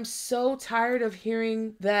 I'm so tired of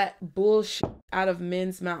hearing that bullshit out of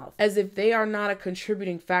men's mouth as if they are not a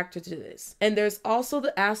contributing factor to this. And there's also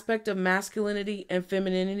the aspect of masculinity and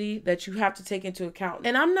femininity that you have to take into account.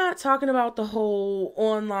 And I'm not talking about the whole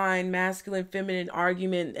online masculine feminine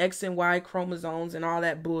argument, X and Y chromosomes and all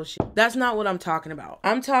that bullshit. That's not what I'm talking about.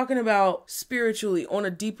 I'm talking about spiritually on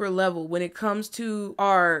a deeper level when it comes to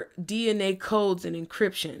our DNA codes and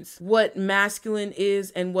encryptions, what masculine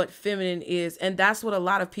is and what feminine is. And that's what a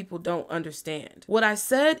lot of people don't understand. What I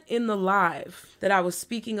said in the live that I was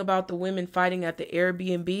speaking about the women fighting at the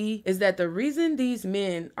Airbnb is that the reason these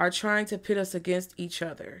men are trying to pit us against each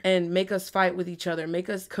other and make us fight with each other, make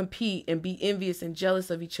us compete and be envious and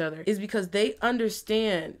jealous of each other is because they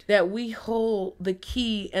understand that we hold the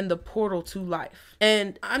key and the portal to life.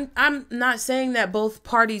 And I'm not saying that both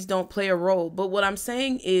parties don't play a role, but what I'm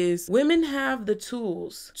saying is women have the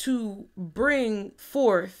tools to bring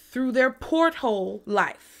forth through their porthole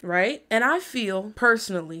life, right? And I feel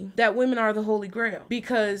personally that women are the Holy Grail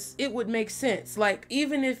because it would make sense. Like,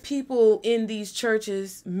 even if people in these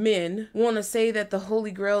churches, men, want to say that the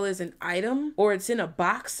Holy Grail is an item or it's in a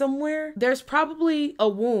box somewhere, there's probably a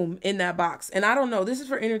womb in that box. And I don't know, this is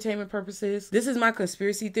for entertainment purposes. This is my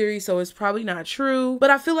conspiracy theory, so it's probably not true, but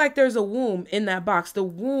I feel like there's a womb in that box. The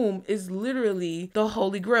womb is literally the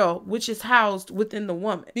Holy Grail, which is housed within the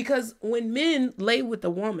woman. Because when men lay with the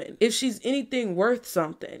woman, if she's anything worth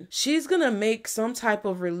something, she's gonna make some type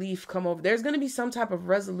of relief come over. There's gonna be some type of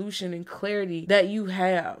resolution and clarity that you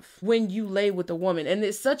have when you lay with a woman. And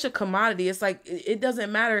it's such a commodity. It's like, it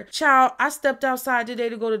doesn't matter. Child, I stepped outside today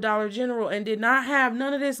to go to Dollar General and did not have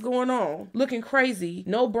none of this going on. Looking crazy,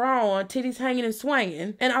 no bra on, titties hanging and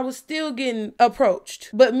swinging, and I was still getting approached.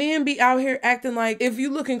 But men be out here acting like, if you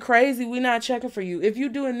looking crazy, we not checking for you. If you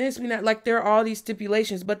doing this, we not, like there are all these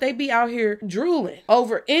stipulations, but they be out here drooling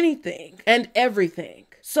over anything and everything.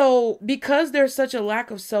 So because there's such a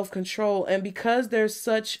lack of self-control and because there's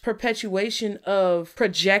such perpetuation of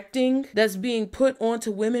projecting that's being put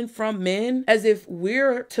onto women from men as if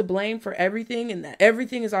we're to blame for everything and that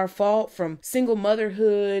everything is our fault, from single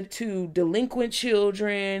motherhood to delinquent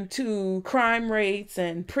children to crime rates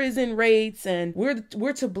and prison rates, and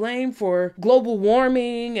we're to blame for global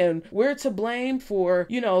warming, and we're to blame for,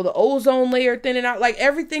 you know, the ozone layer thinning out. Like,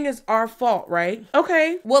 everything is our fault, right?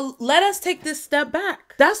 Okay, well, let us take this step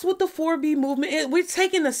back. That's what the 4B movement is. We're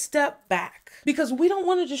taking a step back because we don't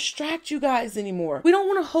want to distract you guys anymore. We don't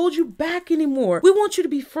want to hold you back anymore. We want you to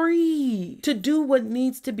be free to do what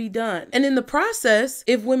needs to be done. And in the process,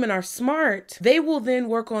 if women are smart, they will then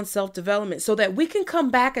work on self-development so that we can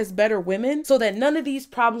come back as better women, so that none of these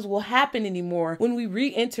problems will happen anymore when we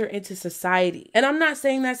re-enter into society. And I'm not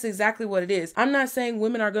saying that's exactly what it is. I'm not saying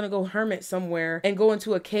women are going to go hermit somewhere and go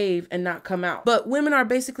into a cave and not come out. But women are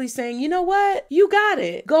basically saying, you know what? You got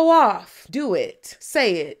it. Go off. Do it.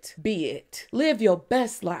 Say it. Be it. Live your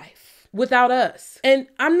best life without us. And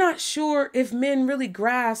I'm not sure if men really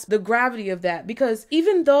grasp the gravity of that, because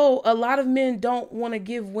even though a lot of men don't want to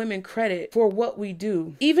give women credit for what we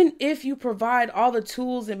do, even if you provide all the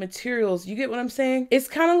tools and materials, you get what I'm saying? It's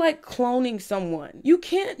kind of like cloning someone. You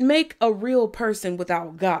can't make a real person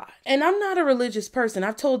without God. And I'm not a religious person.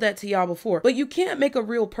 I've told that to y'all before, but you can't make a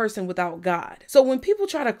real person without God. So when people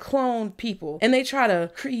try to clone people and they try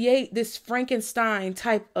to create this Frankenstein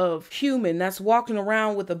type of human that's walking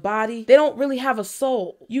around with a body, they don't really have a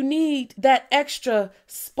soul. You need that extra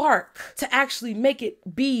spark to actually make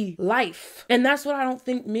it be life. And that's what I don't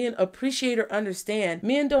think men appreciate or understand.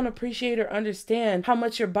 Men don't appreciate or understand how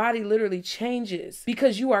much your body literally changes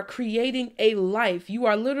because you are creating a life. You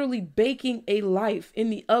are literally baking a life in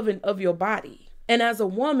the oven of your body. And as a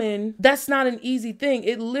woman, that's not an easy thing.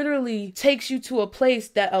 It literally takes you to a place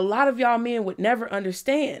that a lot of y'all men would never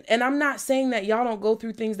understand. And I'm not saying that y'all don't go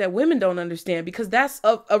through things that women don't understand, because that's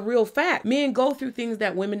a real fact. Men go through things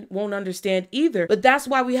that women won't understand either. But that's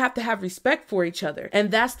why we have to have respect for each other.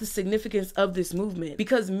 And that's the significance of this movement,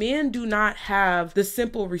 because men do not have the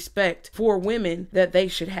simple respect for women that they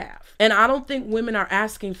should have. And I don't think women are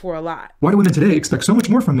asking for a lot. Why do women today expect so much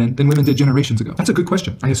more from men than women did generations ago? That's a good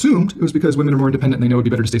question. I assumed it was because women are more independent and they know it'd be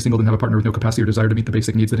better to stay single than have a partner with no capacity or desire to meet the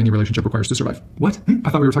basic needs that any relationship requires to survive. What? I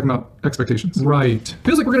thought we were talking about expectations. Right.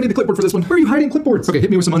 Feels like we're gonna need the clipboard for this one. Where are you hiding clipboards? Okay, hit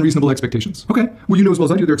me with some unreasonable expectations. Okay. Well, you know as well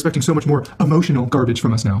as I do, they're expecting so much more emotional garbage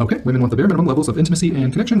from us now. Okay. Women want the bare minimum levels of intimacy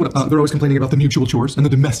and connection. What else? They're always complaining about the mutual chores and the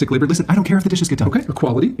domestic labor. Listen, I don't care if the dishes get done. Okay.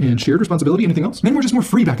 Equality and shared responsibility. Anything else? Men were just more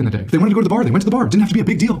free back in the day. If they wanted to go to the bar, they went to the bar. Didn't have to be a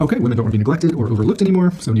big deal. Okay. Women don't want to be neglected or overlooked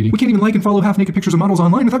anymore. So needy. We can't even like and follow half-naked pictures of models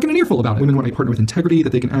online without getting an earful about it. Women want a partner with integrity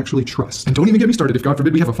that they can actually trust. And don't even get me started if, God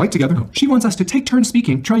forbid, we have a fight together. No. She wants us to take turns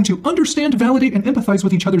speaking, trying to understand, validate, and empathize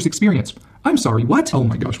with each other's experience. I'm sorry, what? Oh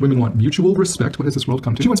my gosh, women want mutual respect. What has this world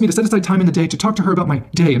come to? She wants me to set aside time in the day to talk to her about my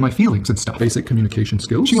day and my feelings and stuff. Basic communication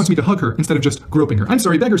skills. She wants me to hug her instead of just groping her. I'm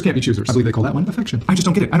sorry, beggars can't be choosers. I believe they call that one affection. I just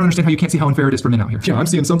don't get it. I don't understand how you can't see how unfair it is for men out here. Yeah, I'm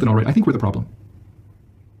seeing something all right. I think we're the problem.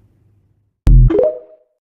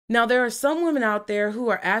 Now, there are some women out there who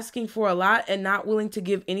are asking for a lot and not willing to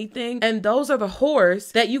give anything. And those are the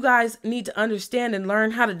whores that you guys need to understand and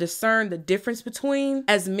learn how to discern the difference between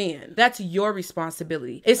as men. That's your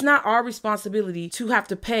responsibility. It's not our responsibility to have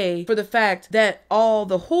to pay for the fact that all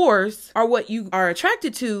the whores are what you are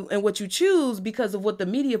attracted to and what you choose because of what the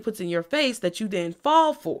media puts in your face that you then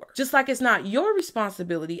fall for. Just like it's not your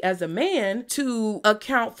responsibility as a man to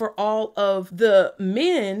account for all of the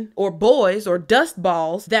men or boys or dust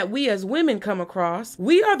balls that we as women come across.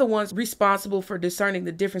 We are the ones responsible for discerning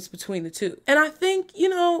the difference between the two. And I think, you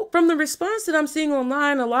know, from the response that I'm seeing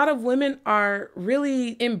online, a lot of women are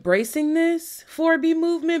really embracing this 4B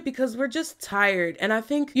movement because we're just tired. And I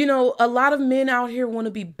think, you know, a lot of men out here want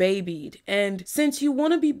to be babied. And since you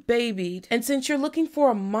want to be babied, and since you're looking for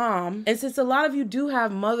a mom, and since a lot of you do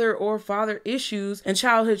have mother or father issues and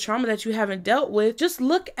childhood trauma that you haven't dealt with, just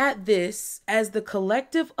look at this as the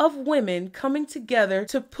collective of women coming together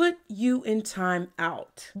to put you in time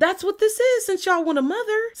out. That's what this is. Since y'all want a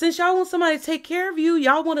mother, since y'all want somebody to take care of you,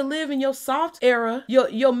 y'all want to live in your soft era,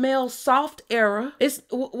 your male soft era. It's,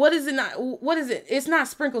 what is it not? What is it? It's not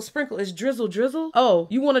sprinkle, sprinkle. It's drizzle, drizzle. Oh,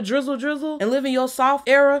 you want to drizzle, drizzle and live in your soft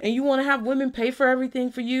era, and you want to have women pay for everything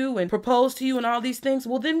for you and propose to you and all these things.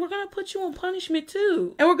 Well, then we're going to put you on punishment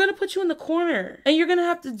too. And we're going to put you in the corner and you're going to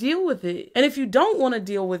have to deal with it. And if you don't want to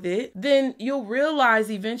deal with it, then you'll realize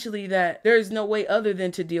eventually that there is no way other than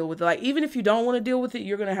women to deal with it. Like, even if you don't want to deal with it,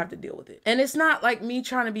 you're going to have to deal with it. And it's not like me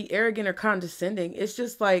trying to be arrogant or condescending. It's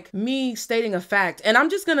just like me stating a fact. And I'm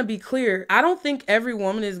just going to be clear. I don't think every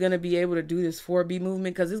woman is going to be able to do this 4B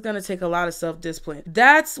movement because it's going to take a lot of self-discipline.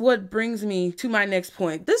 That's what brings me to my next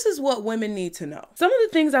point. This is what women need to know. Some of the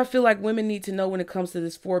things I feel like women need to know when it comes to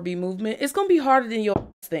this 4B movement, it's going to be harder than your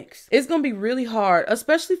thinks. It's going to be really hard,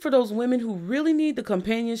 especially for those women who really need the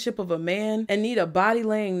companionship of a man and need a body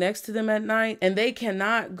laying next to them at night, and they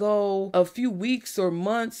cannot go a few weeks or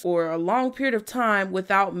months or a long period of time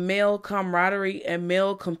without male camaraderie and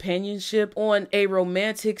male companionship on a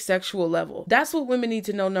romantic sexual level. That's what women need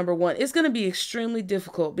to know. Number one, it's going to be extremely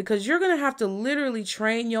difficult because you're going to have to literally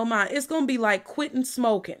train your mind. It's going to be like quitting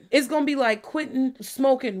smoking. It's going to be like quitting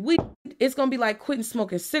smoking weed. It's going to be like quitting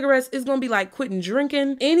smoking cigarettes. It's going to be like quitting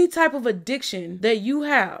drinking. Any type of addiction that you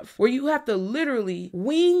have where you have to literally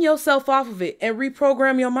wean yourself off of it and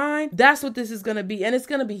reprogram your mind, that's what this is going to be. And it's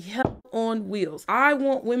going to be hell on wheels. I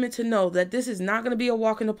want women to know that this is not going to be a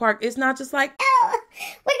walk in the park. It's not just like, oh,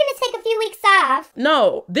 we're going to take a few weeks off.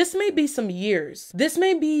 No, this may be some years. This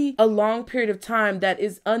may be a long period of time that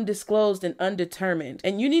is undisclosed and undetermined.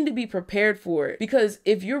 And you need to be prepared for it, because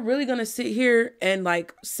if you're really going to sit here and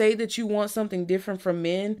like say that you want something different from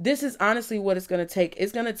men, this is honestly what it's going to take.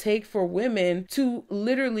 It's going to take for women to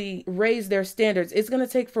literally raise their standards. It's going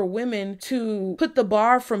to take for women to put the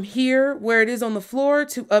bar from here where it is on the floor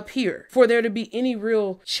to up here for there to be any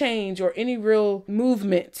real change or any real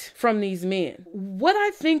movement from these men. What I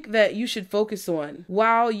think that you should focus on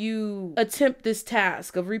while you attempt this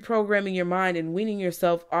task of reprogramming your mind and weaning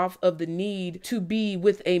yourself off of the need to be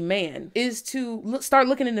with a man is to start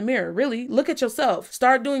looking in the mirror. Really look at yourself.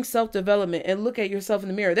 Start doing self-development and look at yourself in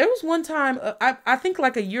the mirror. There was one time, I think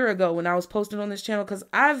like a year ago, when I was posting on this channel, because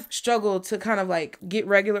I've struggled to kind of like get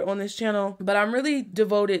regular on this channel, but I'm really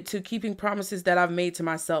devoted to keeping promises that I've made to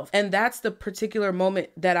myself. And that's the particular moment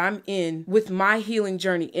that I'm in with my healing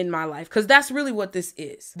journey in my life, because that's really what this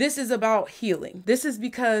is. This is about healing. This is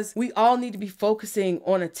because we all need to be focusing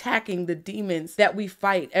on attacking the demons that we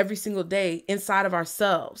fight every single day inside of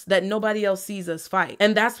ourselves that nobody else sees us fight.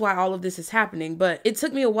 And that's why all of this is happening. But it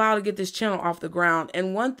took me a while to get this channel off the ground.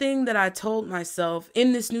 And one thing that I told myself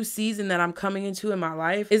in this new season that I'm coming into in my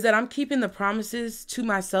life is that I'm keeping the promises to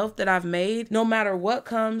myself that I've made, no matter what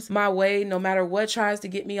comes my way, no matter what tries to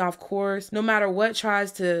get me off course, no matter what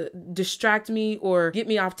tries to distract me or get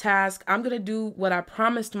me off task. I'm going to do what I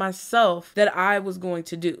promised myself that I was going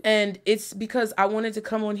to do. And it's because I wanted to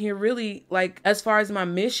come on here really, like, as far as my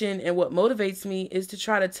mission and what motivates me is to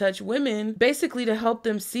try to touch women, basically to help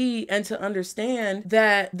them see and to understand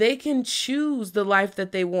that they can choose the life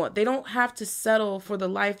that they want. They don't have to settle for the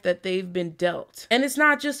life that they've been dealt. And it's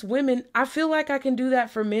not just women. I feel like I can do that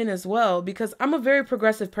for men as well, because I'm a very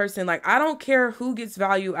progressive person. Like, I don't care who gets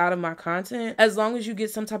value out of my content, as long as you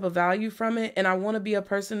get some type of value from it. And I want to be a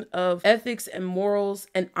person of ethics and morals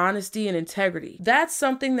and honesty and integrity. That's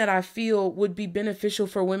something that I feel would be beneficial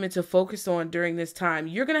for women to focus on during this time.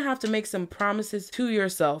 You're going to have to make some promises to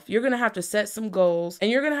yourself. You're going to have to set some goals,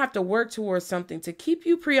 and you're going to have to work towards something to keep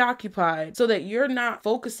you preoccupied so that you're not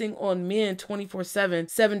focusing on men 24/7,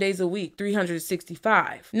 7 days a week,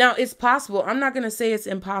 365. Now, it's possible. I'm not going to say it's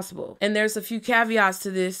impossible. And there's a few caveats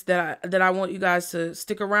to this that I want you guys to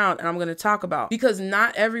stick around and I'm going to talk about, because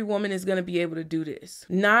not every woman is going to be able to do this.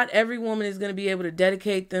 Not every woman is going to be able to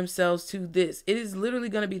dedicate themselves to this. It is literally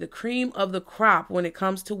going to be the cream of the crop when it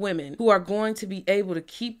comes to women who are going to be able to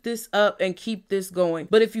keep this up and keep this going.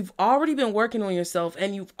 But if you've already been working on yourself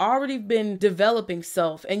and you've already been developing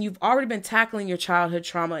self and you've already been tackling your childhood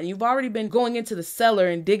trauma and you've already been going into the cellar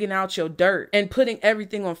and digging out your dirt and putting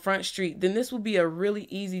everything on Front Street, then this will be a really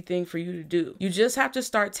easy thing for you to do. You just have to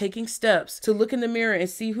start taking steps to look in the mirror and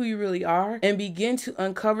see who you really are and begin to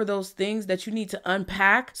uncover those things that you need to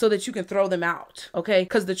unpack so that you can throw them out. Okay?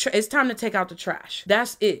 Because it's time to take out the trash.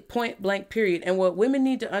 That's it. Point blank, period. And what women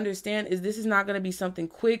need to understand is this is not going to be something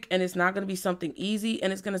quick, and it's not going to be something easy,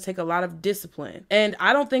 and it's going to take a lot of discipline. And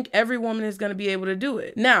I don't think every woman is going to be able to do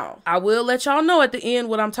it. Now, I will let y'all know at the end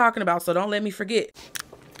what I'm talking about, so don't let me forget.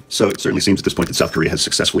 So it certainly seems at this point that South Korea has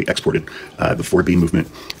successfully exported the 4B movement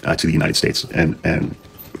to the United States, and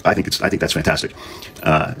I think that's fantastic.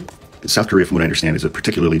 South Korea, from what I understand, is a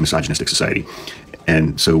particularly misogynistic society,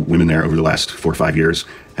 and so women there over the last 4 or 5 years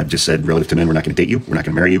have just said, relative to men, we're not going to date you, we're not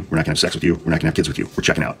going to marry you, we're not going to have sex with you, we're not going to have kids with you, we're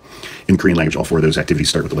checking out. In Korean language, all 4 of those activities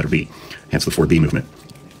start with the letter B, hence the 4B movement.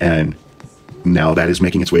 And now that is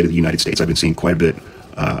making its way to the United States. I've been seeing quite a bit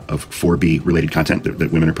of 4B related content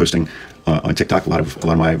that women are posting on TikTok. A lot of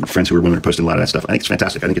my friends who are women are posting a lot of that stuff. I think it's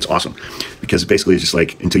fantastic. I think it's awesome because basically it's just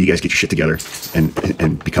like until you guys get your shit together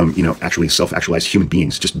and become, you know, actually self-actualized human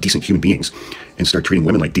beings, just decent human beings, and start treating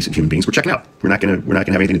women like decent human beings, we're checking out. We're not gonna have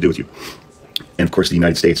anything to do with you. And of course, the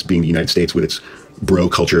United States, being the United States with its bro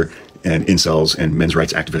culture and incels and men's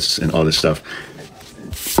rights activists and all this stuff,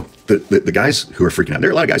 the guys who are freaking out, there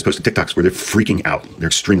are a lot of guys posting TikToks where they're freaking out. They're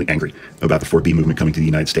extremely angry about the 4B movement coming to the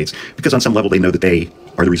United States because on some level they know that they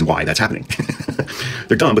are the reason why that's happening.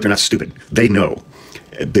 They're dumb, but they're not stupid. They know.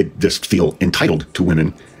 They just feel entitled to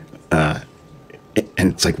women. And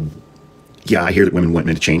it's like, yeah, I hear that women want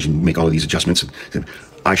men to change and make all of these adjustments.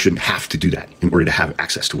 I shouldn't have to do that in order to have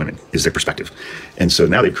access to women, is their perspective. And so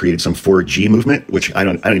now they've created some 4G movement, which I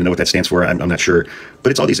don't even know what that stands for. I'm not sure.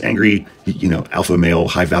 But it's all these angry, you know, alpha male,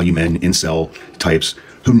 high value men, incel types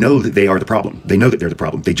who know that they are the problem. They know that they're the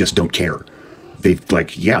problem. They just don't care. They're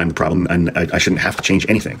like, yeah, I'm the problem, and I shouldn't have to change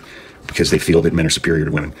anything because they feel that men are superior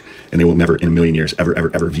to women. And they will never in a million years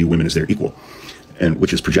ever view women as their equal. And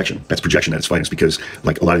which is projection. That's projection at its finest, because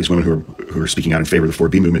like a lot of these women who are speaking out in favor of the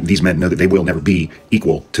 4B movement, these men know that they will never be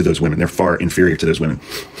equal to those women. They're far inferior to those women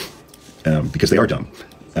because they are dumb.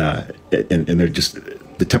 And they're just,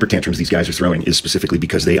 the temper tantrums these guys are throwing is specifically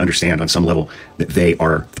because they understand on some level that they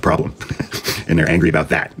are the problem. And they're angry about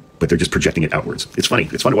that, but they're just projecting it outwards. It's funny.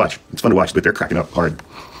 It's fun to watch. It's fun to watch, but they're cracking up hard.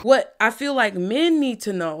 What I feel like men need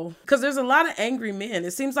to know, because there's a lot of angry men.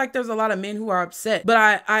 It seems like there's a lot of men who are upset,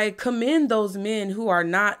 but I commend those men who are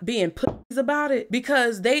not being pussies about it,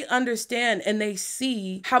 because they understand and they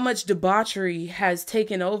see how much debauchery has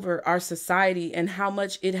taken over our society and how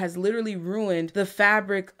much it has literally ruined the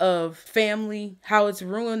fabric of family, how it's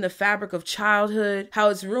ruined the fabric of childhood, how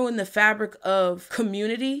it's ruined the fabric of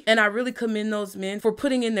community. And I really commend those men for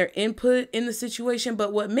putting in their input in the situation.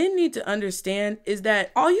 But what men need to understand is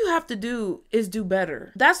that all you have to do is do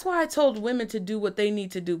better. That's why I told women to do what they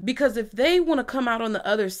need to do, because if they want to come out on the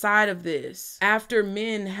other side of this after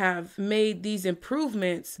men have made these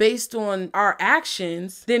improvements based on our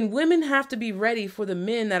actions, then women have to be ready for the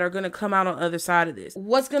men that are going to come out on the other side of this.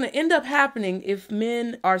 What's going to end up happening if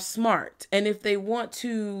men are smart and if they want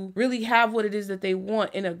to really have what it is that they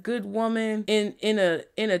want in a good woman, in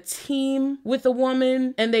a team with a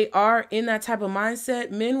woman, and they are in that type of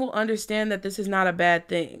mindset, men will understand that this is not a bad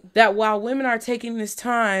thing. That while women are taking this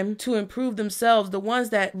time to improve themselves, the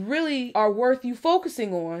ones that really are worth you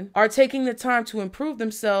focusing on are taking the time to improve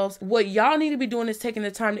themselves. What y'all need to be doing is taking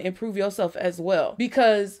the time to improve yourself as well.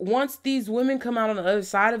 Because once these women come out on the other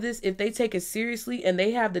side of this, if they take it seriously and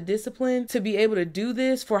they have the discipline to be able to do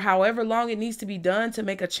this for however long it needs to be done to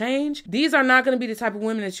make a change, these are not going to be the type of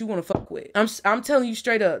women that you want to fuck with. I'm telling you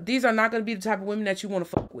straight up, these are not going to be the type of women that you want to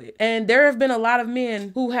fuck with. And there have been a lot of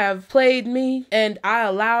men who have played me, and I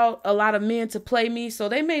allowed a lot of men to play me. So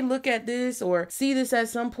they may look at this or see this at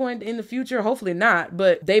some point in the future, hopefully not,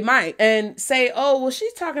 but they might, and say, oh, well,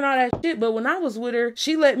 she's talking all that shit, but when I was with her,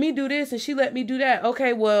 she let me do this and she let me do that.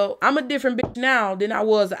 Okay, well, I'm a different bitch now than I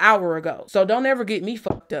was an hour ago. So don't ever get me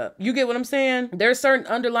fucked up. You get what I'm saying? There's certain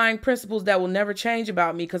underlying principles that will never change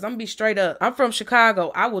about me, because I'm gonna be straight up. I'm from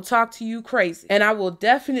Chicago. I will talk to you crazy, and I will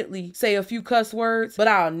definitely say a few cuss words, but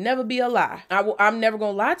I'll never be a lie. I'm never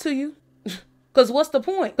gonna lie to you. Because what's the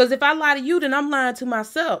point? Because if I lie to you, then I'm lying to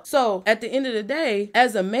myself. So at the end of the day,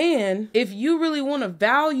 as a man, if you really want to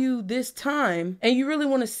value this time and you really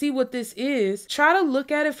want to see what this is, try to look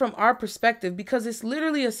at it from our perspective, because it's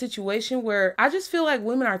literally a situation where I just feel like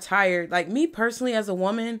women are tired. Like me personally, as a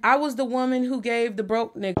woman, I was the woman who gave the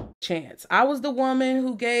broke nigga a chance. I was the woman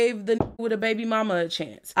who gave the nigga with a baby mama a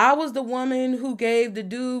chance. I was the woman who gave the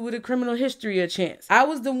dude with a criminal history a chance. I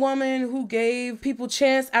was the woman who gave people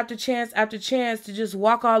chance after chance after chance to just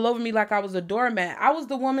walk all over me like I was a doormat. I was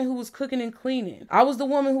the woman who was cooking and cleaning. I was the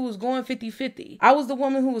woman who was going 50-50. I was the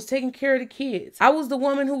woman who was taking care of the kids. I was the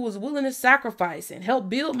woman who was willing to sacrifice and help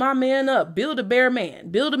build my man up, build a bear man,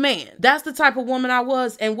 build a man. That's the type of woman I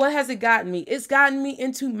was. And what has it gotten me? It's gotten me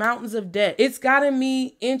into mountains of debt. It's gotten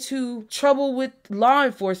me into trouble with law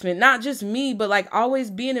enforcement. Not just me, but like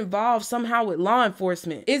always being involved somehow with law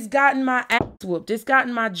enforcement. It's gotten my ass whooped. It's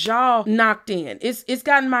gotten my jaw knocked in. It's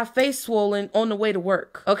gotten my face swollen on the way to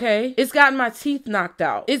work. Okay? It's gotten my teeth knocked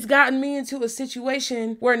out. It's gotten me into a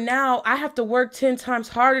situation where now I have to work 10 times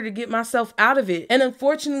harder to get myself out of it. And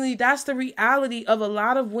unfortunately, that's the reality of a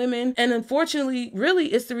lot of women. And unfortunately, really,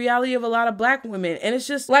 it's the reality of a lot of Black women. And it's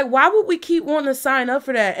just like, why would we keep wanting to sign up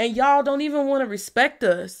for that? And y'all don't even want to respect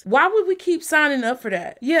us. Why would we keep signing up for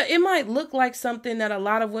that? Yeah, it might look like something that a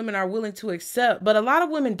lot of women are willing to accept, but a lot of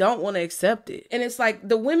women don't want to accept it. And it's like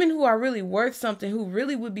the women who are really worth something, who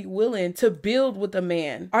really would be willing to build with a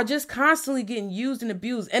man are just constantly getting used and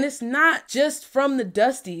abused. And it's not just from the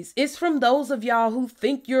dusties. It's from those of y'all who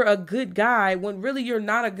think you're a good guy when really you're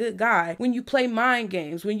not a good guy. When you play mind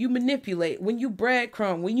games, when you manipulate, when you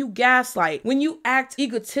breadcrumb, when you gaslight, when you act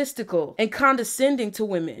egotistical and condescending to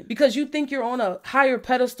women because you think you're on a higher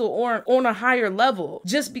pedestal or on a higher level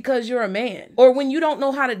just because you're a man. Or when you don't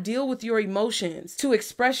know how to deal with your emotions, to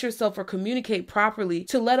express yourself or communicate properly,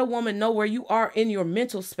 to let a woman know where you are in your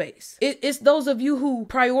mental space. It's those of you who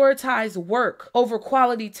prioritize work over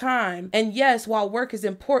quality time. And yes, while work is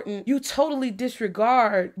important, you totally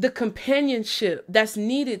disregard the companionship that's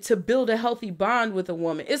needed to build a healthy bond with a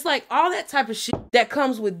woman. It's like all that type of shit that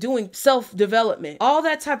comes with doing self-development, all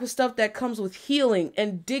that type of stuff that comes with healing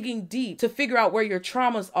and digging deep to figure out where your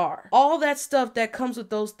traumas are, all that stuff that comes with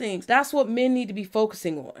those things. That's what men need to be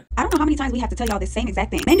focusing on. I don't know how many times we have to tell y'all this same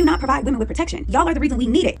exact thing. Men do not provide women with protection. Y'all are the reason we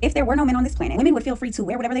need it. If there were no men on this planet, women would feel free to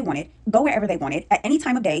wear whatever they wanted, go wherever they wanted, at any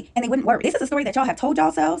time of day, and they wouldn't worry. This is a story that y'all have told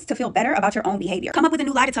yourselves to feel better about your own behavior. Come up with a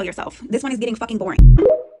new lie to tell yourself. This one is getting fucking boring.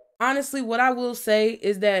 Honestly, what I will say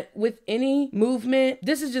is that with any movement,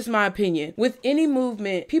 this is just my opinion, with any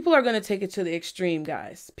movement, people are going to take it to the extreme,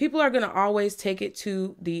 guys. People are going to always take it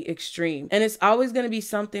to the extreme. And it's always going to be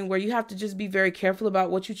something where you have to just be very careful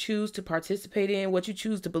about what you choose to participate in, what you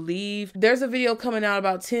choose to believe. There's a video coming out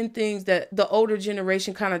about 10 things that the older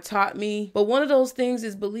generation kind of taught me. But one of those things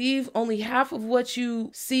is believe only half of what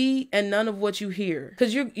you see and none of what you hear.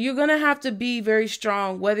 Because you're going to have to be very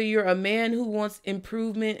strong, whether you're a man who wants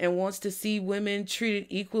improvement and wants to see women treated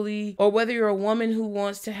equally, or whether you're a woman who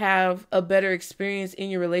wants to have a better experience in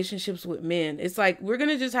your relationships with men. It's like we're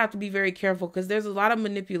gonna just have to be very careful because there's a lot of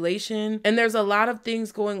manipulation and there's a lot of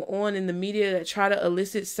things going on in the media that try to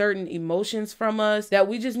elicit certain emotions from us that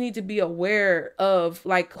we just need to be aware of,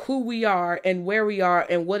 like who we are and where we are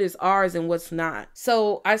and what is ours and what's not.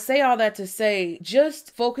 So I say all that to say,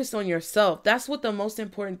 just focus on yourself. That's what the most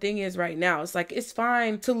important thing is right now. It's like, it's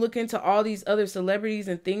fine to look into all these other celebrities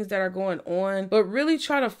and things that are going on, but really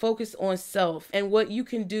try to focus on self and what you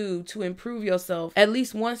can do to improve yourself at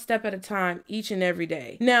least one step at a time each and every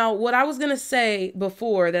day. Now, what I was going to say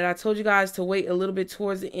before that I told you guys to wait a little bit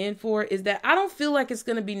towards the end for is that I don't feel like it's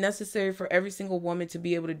going to be necessary for every single woman to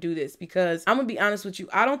be able to do this, because I'm going to be honest with you,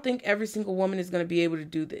 I don't think every single woman is going to be able to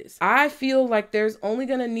do this. I feel like there's only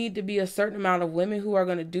going to need to be a certain amount of women who are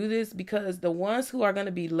going to do this, because the ones who are going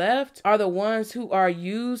to be left are the ones who are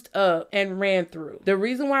used up and ran through. The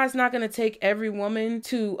reason why it's not going to take every woman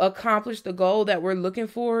to accomplish the goal that we're looking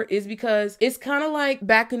for is because it's kind of like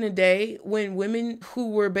back in the day when women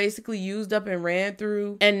who were basically used up and ran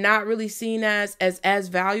through and not really seen as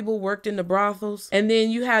valuable worked in the brothels. And then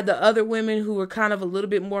you had the other women who were kind of a little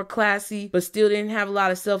bit more classy, but still didn't have a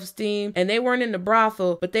lot of self-esteem. And they weren't in the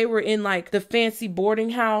brothel, but they were in like the fancy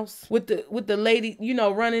boarding house with the lady, you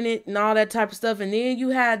know, running it and all that type of stuff. And then you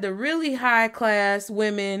had the really high class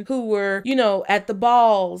women who were, you know, at the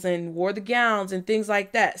balls and wore the gowns and things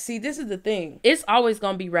like that. See, this is the thing. It's always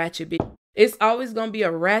gonna be ratchet, bitch. It's always gonna be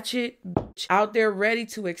a ratchet bitch out there ready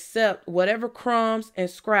to accept whatever crumbs and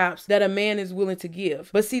scraps that a man is willing to give.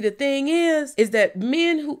 But see, the thing is that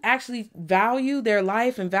men who actually value their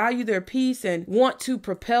life and value their peace and want to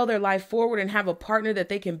propel their life forward and have a partner that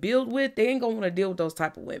they can build with, they ain't gonna want to deal with those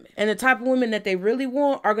type of women. And the type of women that they really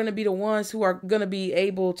want are gonna be the ones who are gonna be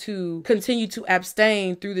able to continue to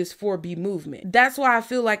abstain through this 4B movement. That's why I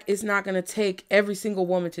feel like it's not gonna take every single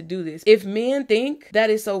woman to do this. If men think that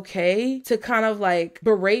it's okay to kind of like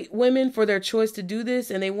berate women for their choice to do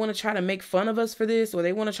this, and they want to try to make fun of us for this, or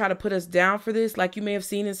they want to try to put us down for this, like you may have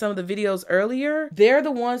seen in some of the videos earlier, they're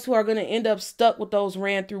the ones who are going to end up stuck with those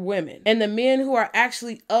ran through women. And the men who are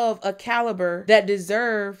actually of a caliber that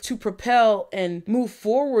deserve to propel and move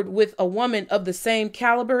forward with a woman of the same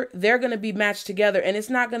caliber, they're going to be matched together. And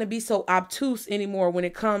it's not going to be so obtuse anymore when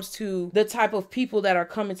it comes to the type of people that are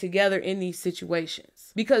coming together in these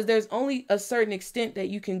situations. Because there's only a certain extent that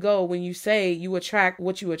you can go when you say you attract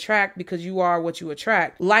what you attract because you are what you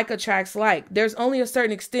attract. Like attracts like. There's only a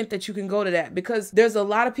certain extent that you can go to that, because there's a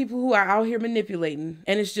lot of people who are out here manipulating,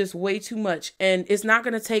 and it's just way too much. And it's not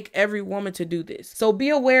going to take every woman to do this. So be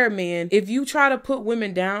aware, man. If you try to put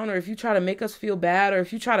women down, or if you try to make us feel bad, or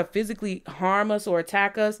if you try to physically harm us or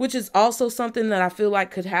attack us, which is also something that I feel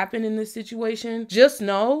like could happen in this situation, just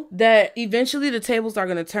know that eventually the tables are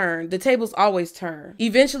going to turn. The tables always turn.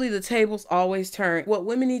 Eventually the tables always turn. What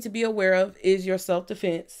women need to be aware aware of is your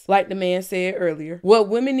self-defense, like the man said earlier. What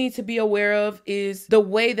women need to be aware of is the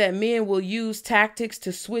way that men will use tactics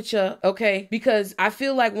to switch up, okay? Because I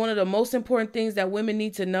feel like one of the most important things that women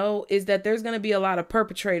need to know is that there's going to be a lot of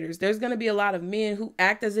perpetrators. There's going to be a lot of men who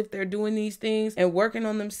act as if they're doing these things and working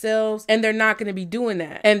on themselves, and they're not going to be doing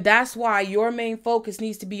that. And that's why your main focus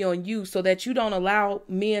needs to be on you, so that you don't allow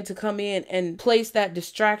men to come in and place that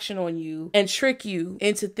distraction on you and trick you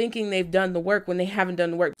into thinking they've done the work when they haven't done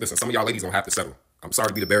the work. Listen, some of y'all ladies don't have to settle. I'm sorry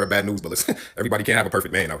to be the bearer of bad news, but listen, everybody can't have a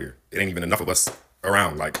perfect man out here. It ain't even enough of us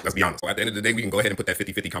around, like, let's be honest. So at the end of the day, we can go ahead and put that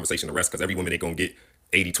 50-50 conversation to rest, because every woman ain't gonna get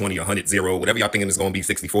 80-20, 100-0, whatever y'all thinking is gonna be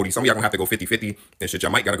 60-40. Some of y'all gonna have to go 50-50, and shit,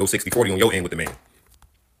 y'all might gotta go 60-40 on your end with the man,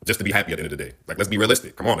 just to be happy at the end of the day. Like, let's be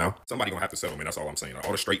realistic. Come on now. Somebody gonna have to settle, man. That's all I'm saying.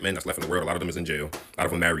 All the straight men that's left in the world, a lot of them is in jail. A lot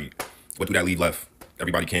of them married. What do that leave left?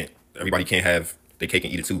 Everybody can't have their cake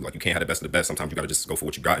and eat it too. Like, you can't have the best of the best. Sometimes you gotta just go for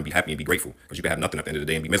what you got and be happy and be grateful, because you can have nothing at the end of the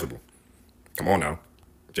day and be miserable. Come on now.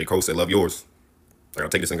 J. Cole said, love yours. I gotta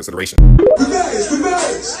take this in consideration.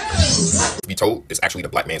 To be told, it's actually the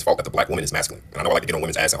black man's fault that the black woman is masculine. And I know I like to get on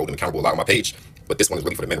women's ass and hold them accountable a lot on my page, but this one is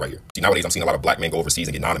really for the men right here. See, nowadays I'm seeing a lot of black men go overseas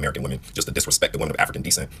and get non-American women just to disrespect the women of African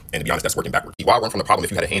descent. And to be honest, that's working backwards. Why run from the problem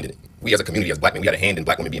if you had a hand in it? We as a community, as black men, we had a hand in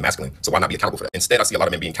black women being masculine. So why not be accountable for that? Instead, I see a lot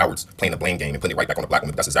of men being cowards, playing the blame game and putting it right back on the black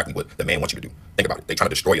woman. That's exactly what the man wants you to do. Think about it. They're trying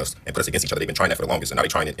to destroy us and put us against each other. They've been trying that for the longest, and now they're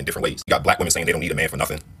trying it in different ways. You got black women saying they don't need a man for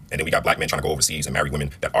nothing. And then we got black men trying to go overseas and marry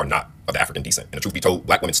women that are not of the African descent. And the truth be told,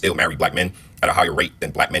 black women still marry black men at a higher rate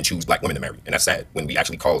than black men choose black women to marry. And that's sad, when we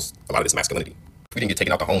actually cause a lot of this masculinity. If we didn't get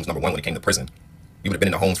taken out the homes, number one, when it came to prison, we would have been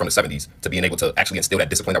in the homes from the 70s to being able to actually instill that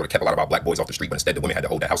discipline that would have kept a lot of our black boys off the street. But instead, the women had to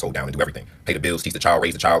hold that household down and do everything. Pay the bills, teach the child,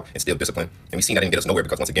 raise the child, instill discipline. And we've seen that didn't get us nowhere,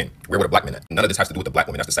 because once again, where were the black men at? None of this has to do with the black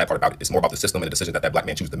women. That's the sad part about it. It's more about the system and the decisions that black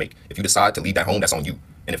man chooses to make. If you decide to leave that home, that's on you.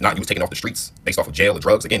 And if not, you was taken off the streets based off of jail or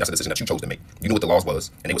drugs. Again, that's a decision that you chose to make. You knew what the laws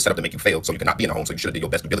was, and they were set up to make you fail, so you could not be in the home. So you should have did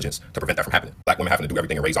your best due diligence to prevent that from happening. Black women having to do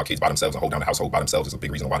everything and raise our kids by themselves and hold down the household by themselves is a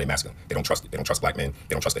big reason why they're masculine. They don't trust it. They don't trust black men.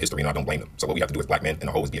 They don't trust the history, and I don't blame them. So what we have to do as black men and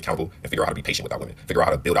the whole is be accountable and figure out how to be patient with our women. Figure out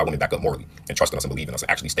how to build our women back up morally and trust in us and believe in us,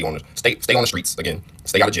 and actually stay on the streets again,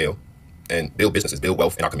 stay out of jail, and build businesses, build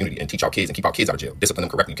wealth in our community, and teach our kids and keep our kids out of jail. Discipline them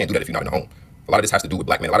correctly. You can't do that if you're not in the home. A lot of this has to do with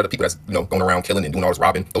black men. A lot of the people that's going around killing and doing all this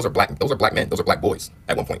robbing, those are black men, those are black boys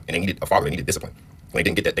at one point, and they needed a father, they needed discipline. When they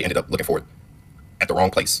didn't get that, they ended up looking for it at the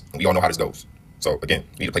wrong place. And we all know how this goes. So again,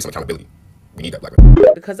 we need to place some accountability. We need that black man.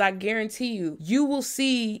 Because I guarantee you will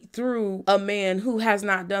see through a man who has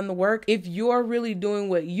not done the work if you're really doing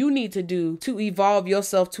what you need to do to evolve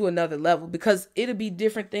yourself to another level. Because it'll be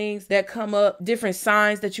different things that come up, different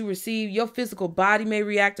signs that you receive. Your physical body may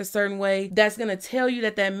react a certain way that's going to tell you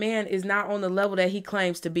that that man is not on the level that he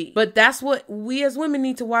claims to be. But that's what we as women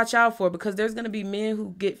need to watch out for, because there's going to be men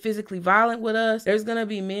who get physically violent with us. There's going to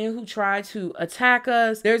be men who try to attack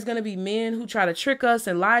us. There's going to be men who try to trick us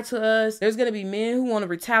and lie to us. There's going to be men who want to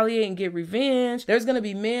retaliate and get revenge. There's going to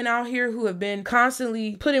be men out here who have been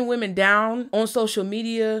constantly putting women down on social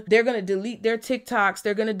media. They're going to delete their TikToks.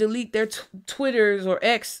 They're going to delete their Twitters or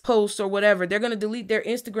X posts or whatever. They're going to delete their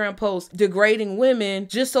Instagram posts degrading women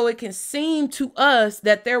just so it can seem to us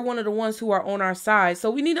that they're one of the ones who are on our side. So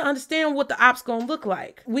we need to understand what the ops going to look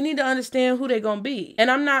like. We need to understand who they're going to be. And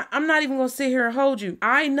I'm not even going to sit here and hold you.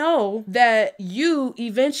 I know that you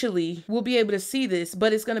eventually will be able to see this,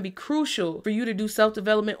 but it's going to be crucial for you to do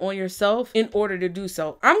self-development on yourself in order to do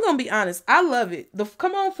so. I'm gonna be honest, I love it.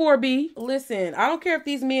 Come on, 4B. Listen, I don't care if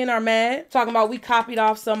these men are mad, talking about we copied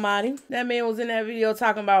off somebody. That man was in that video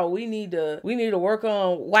talking about we need to work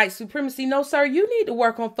on white supremacy. No, sir, you need to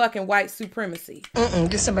work on fucking white supremacy.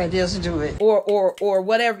 Get somebody else to do it. Or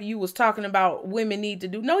whatever you was talking about women need to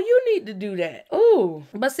do. No, you need to do that. Ooh.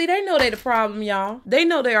 But see, they know they the problem, y'all. They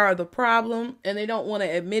know they are the problem, and they don't want to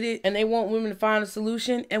admit it, and they want women to find a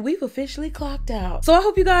solution, and we've officially clocked out. So I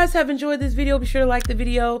hope you guys have enjoyed this video. Be sure to like the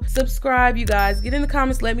video, subscribe, you guys, get in the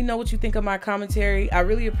comments, let me know what you think of my commentary. I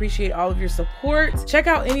really appreciate all of your support. Check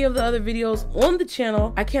out any of the other videos on the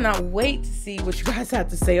channel. I cannot wait to see what you guys have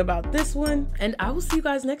to say about this one, and I will see you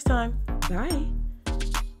guys next time. Bye.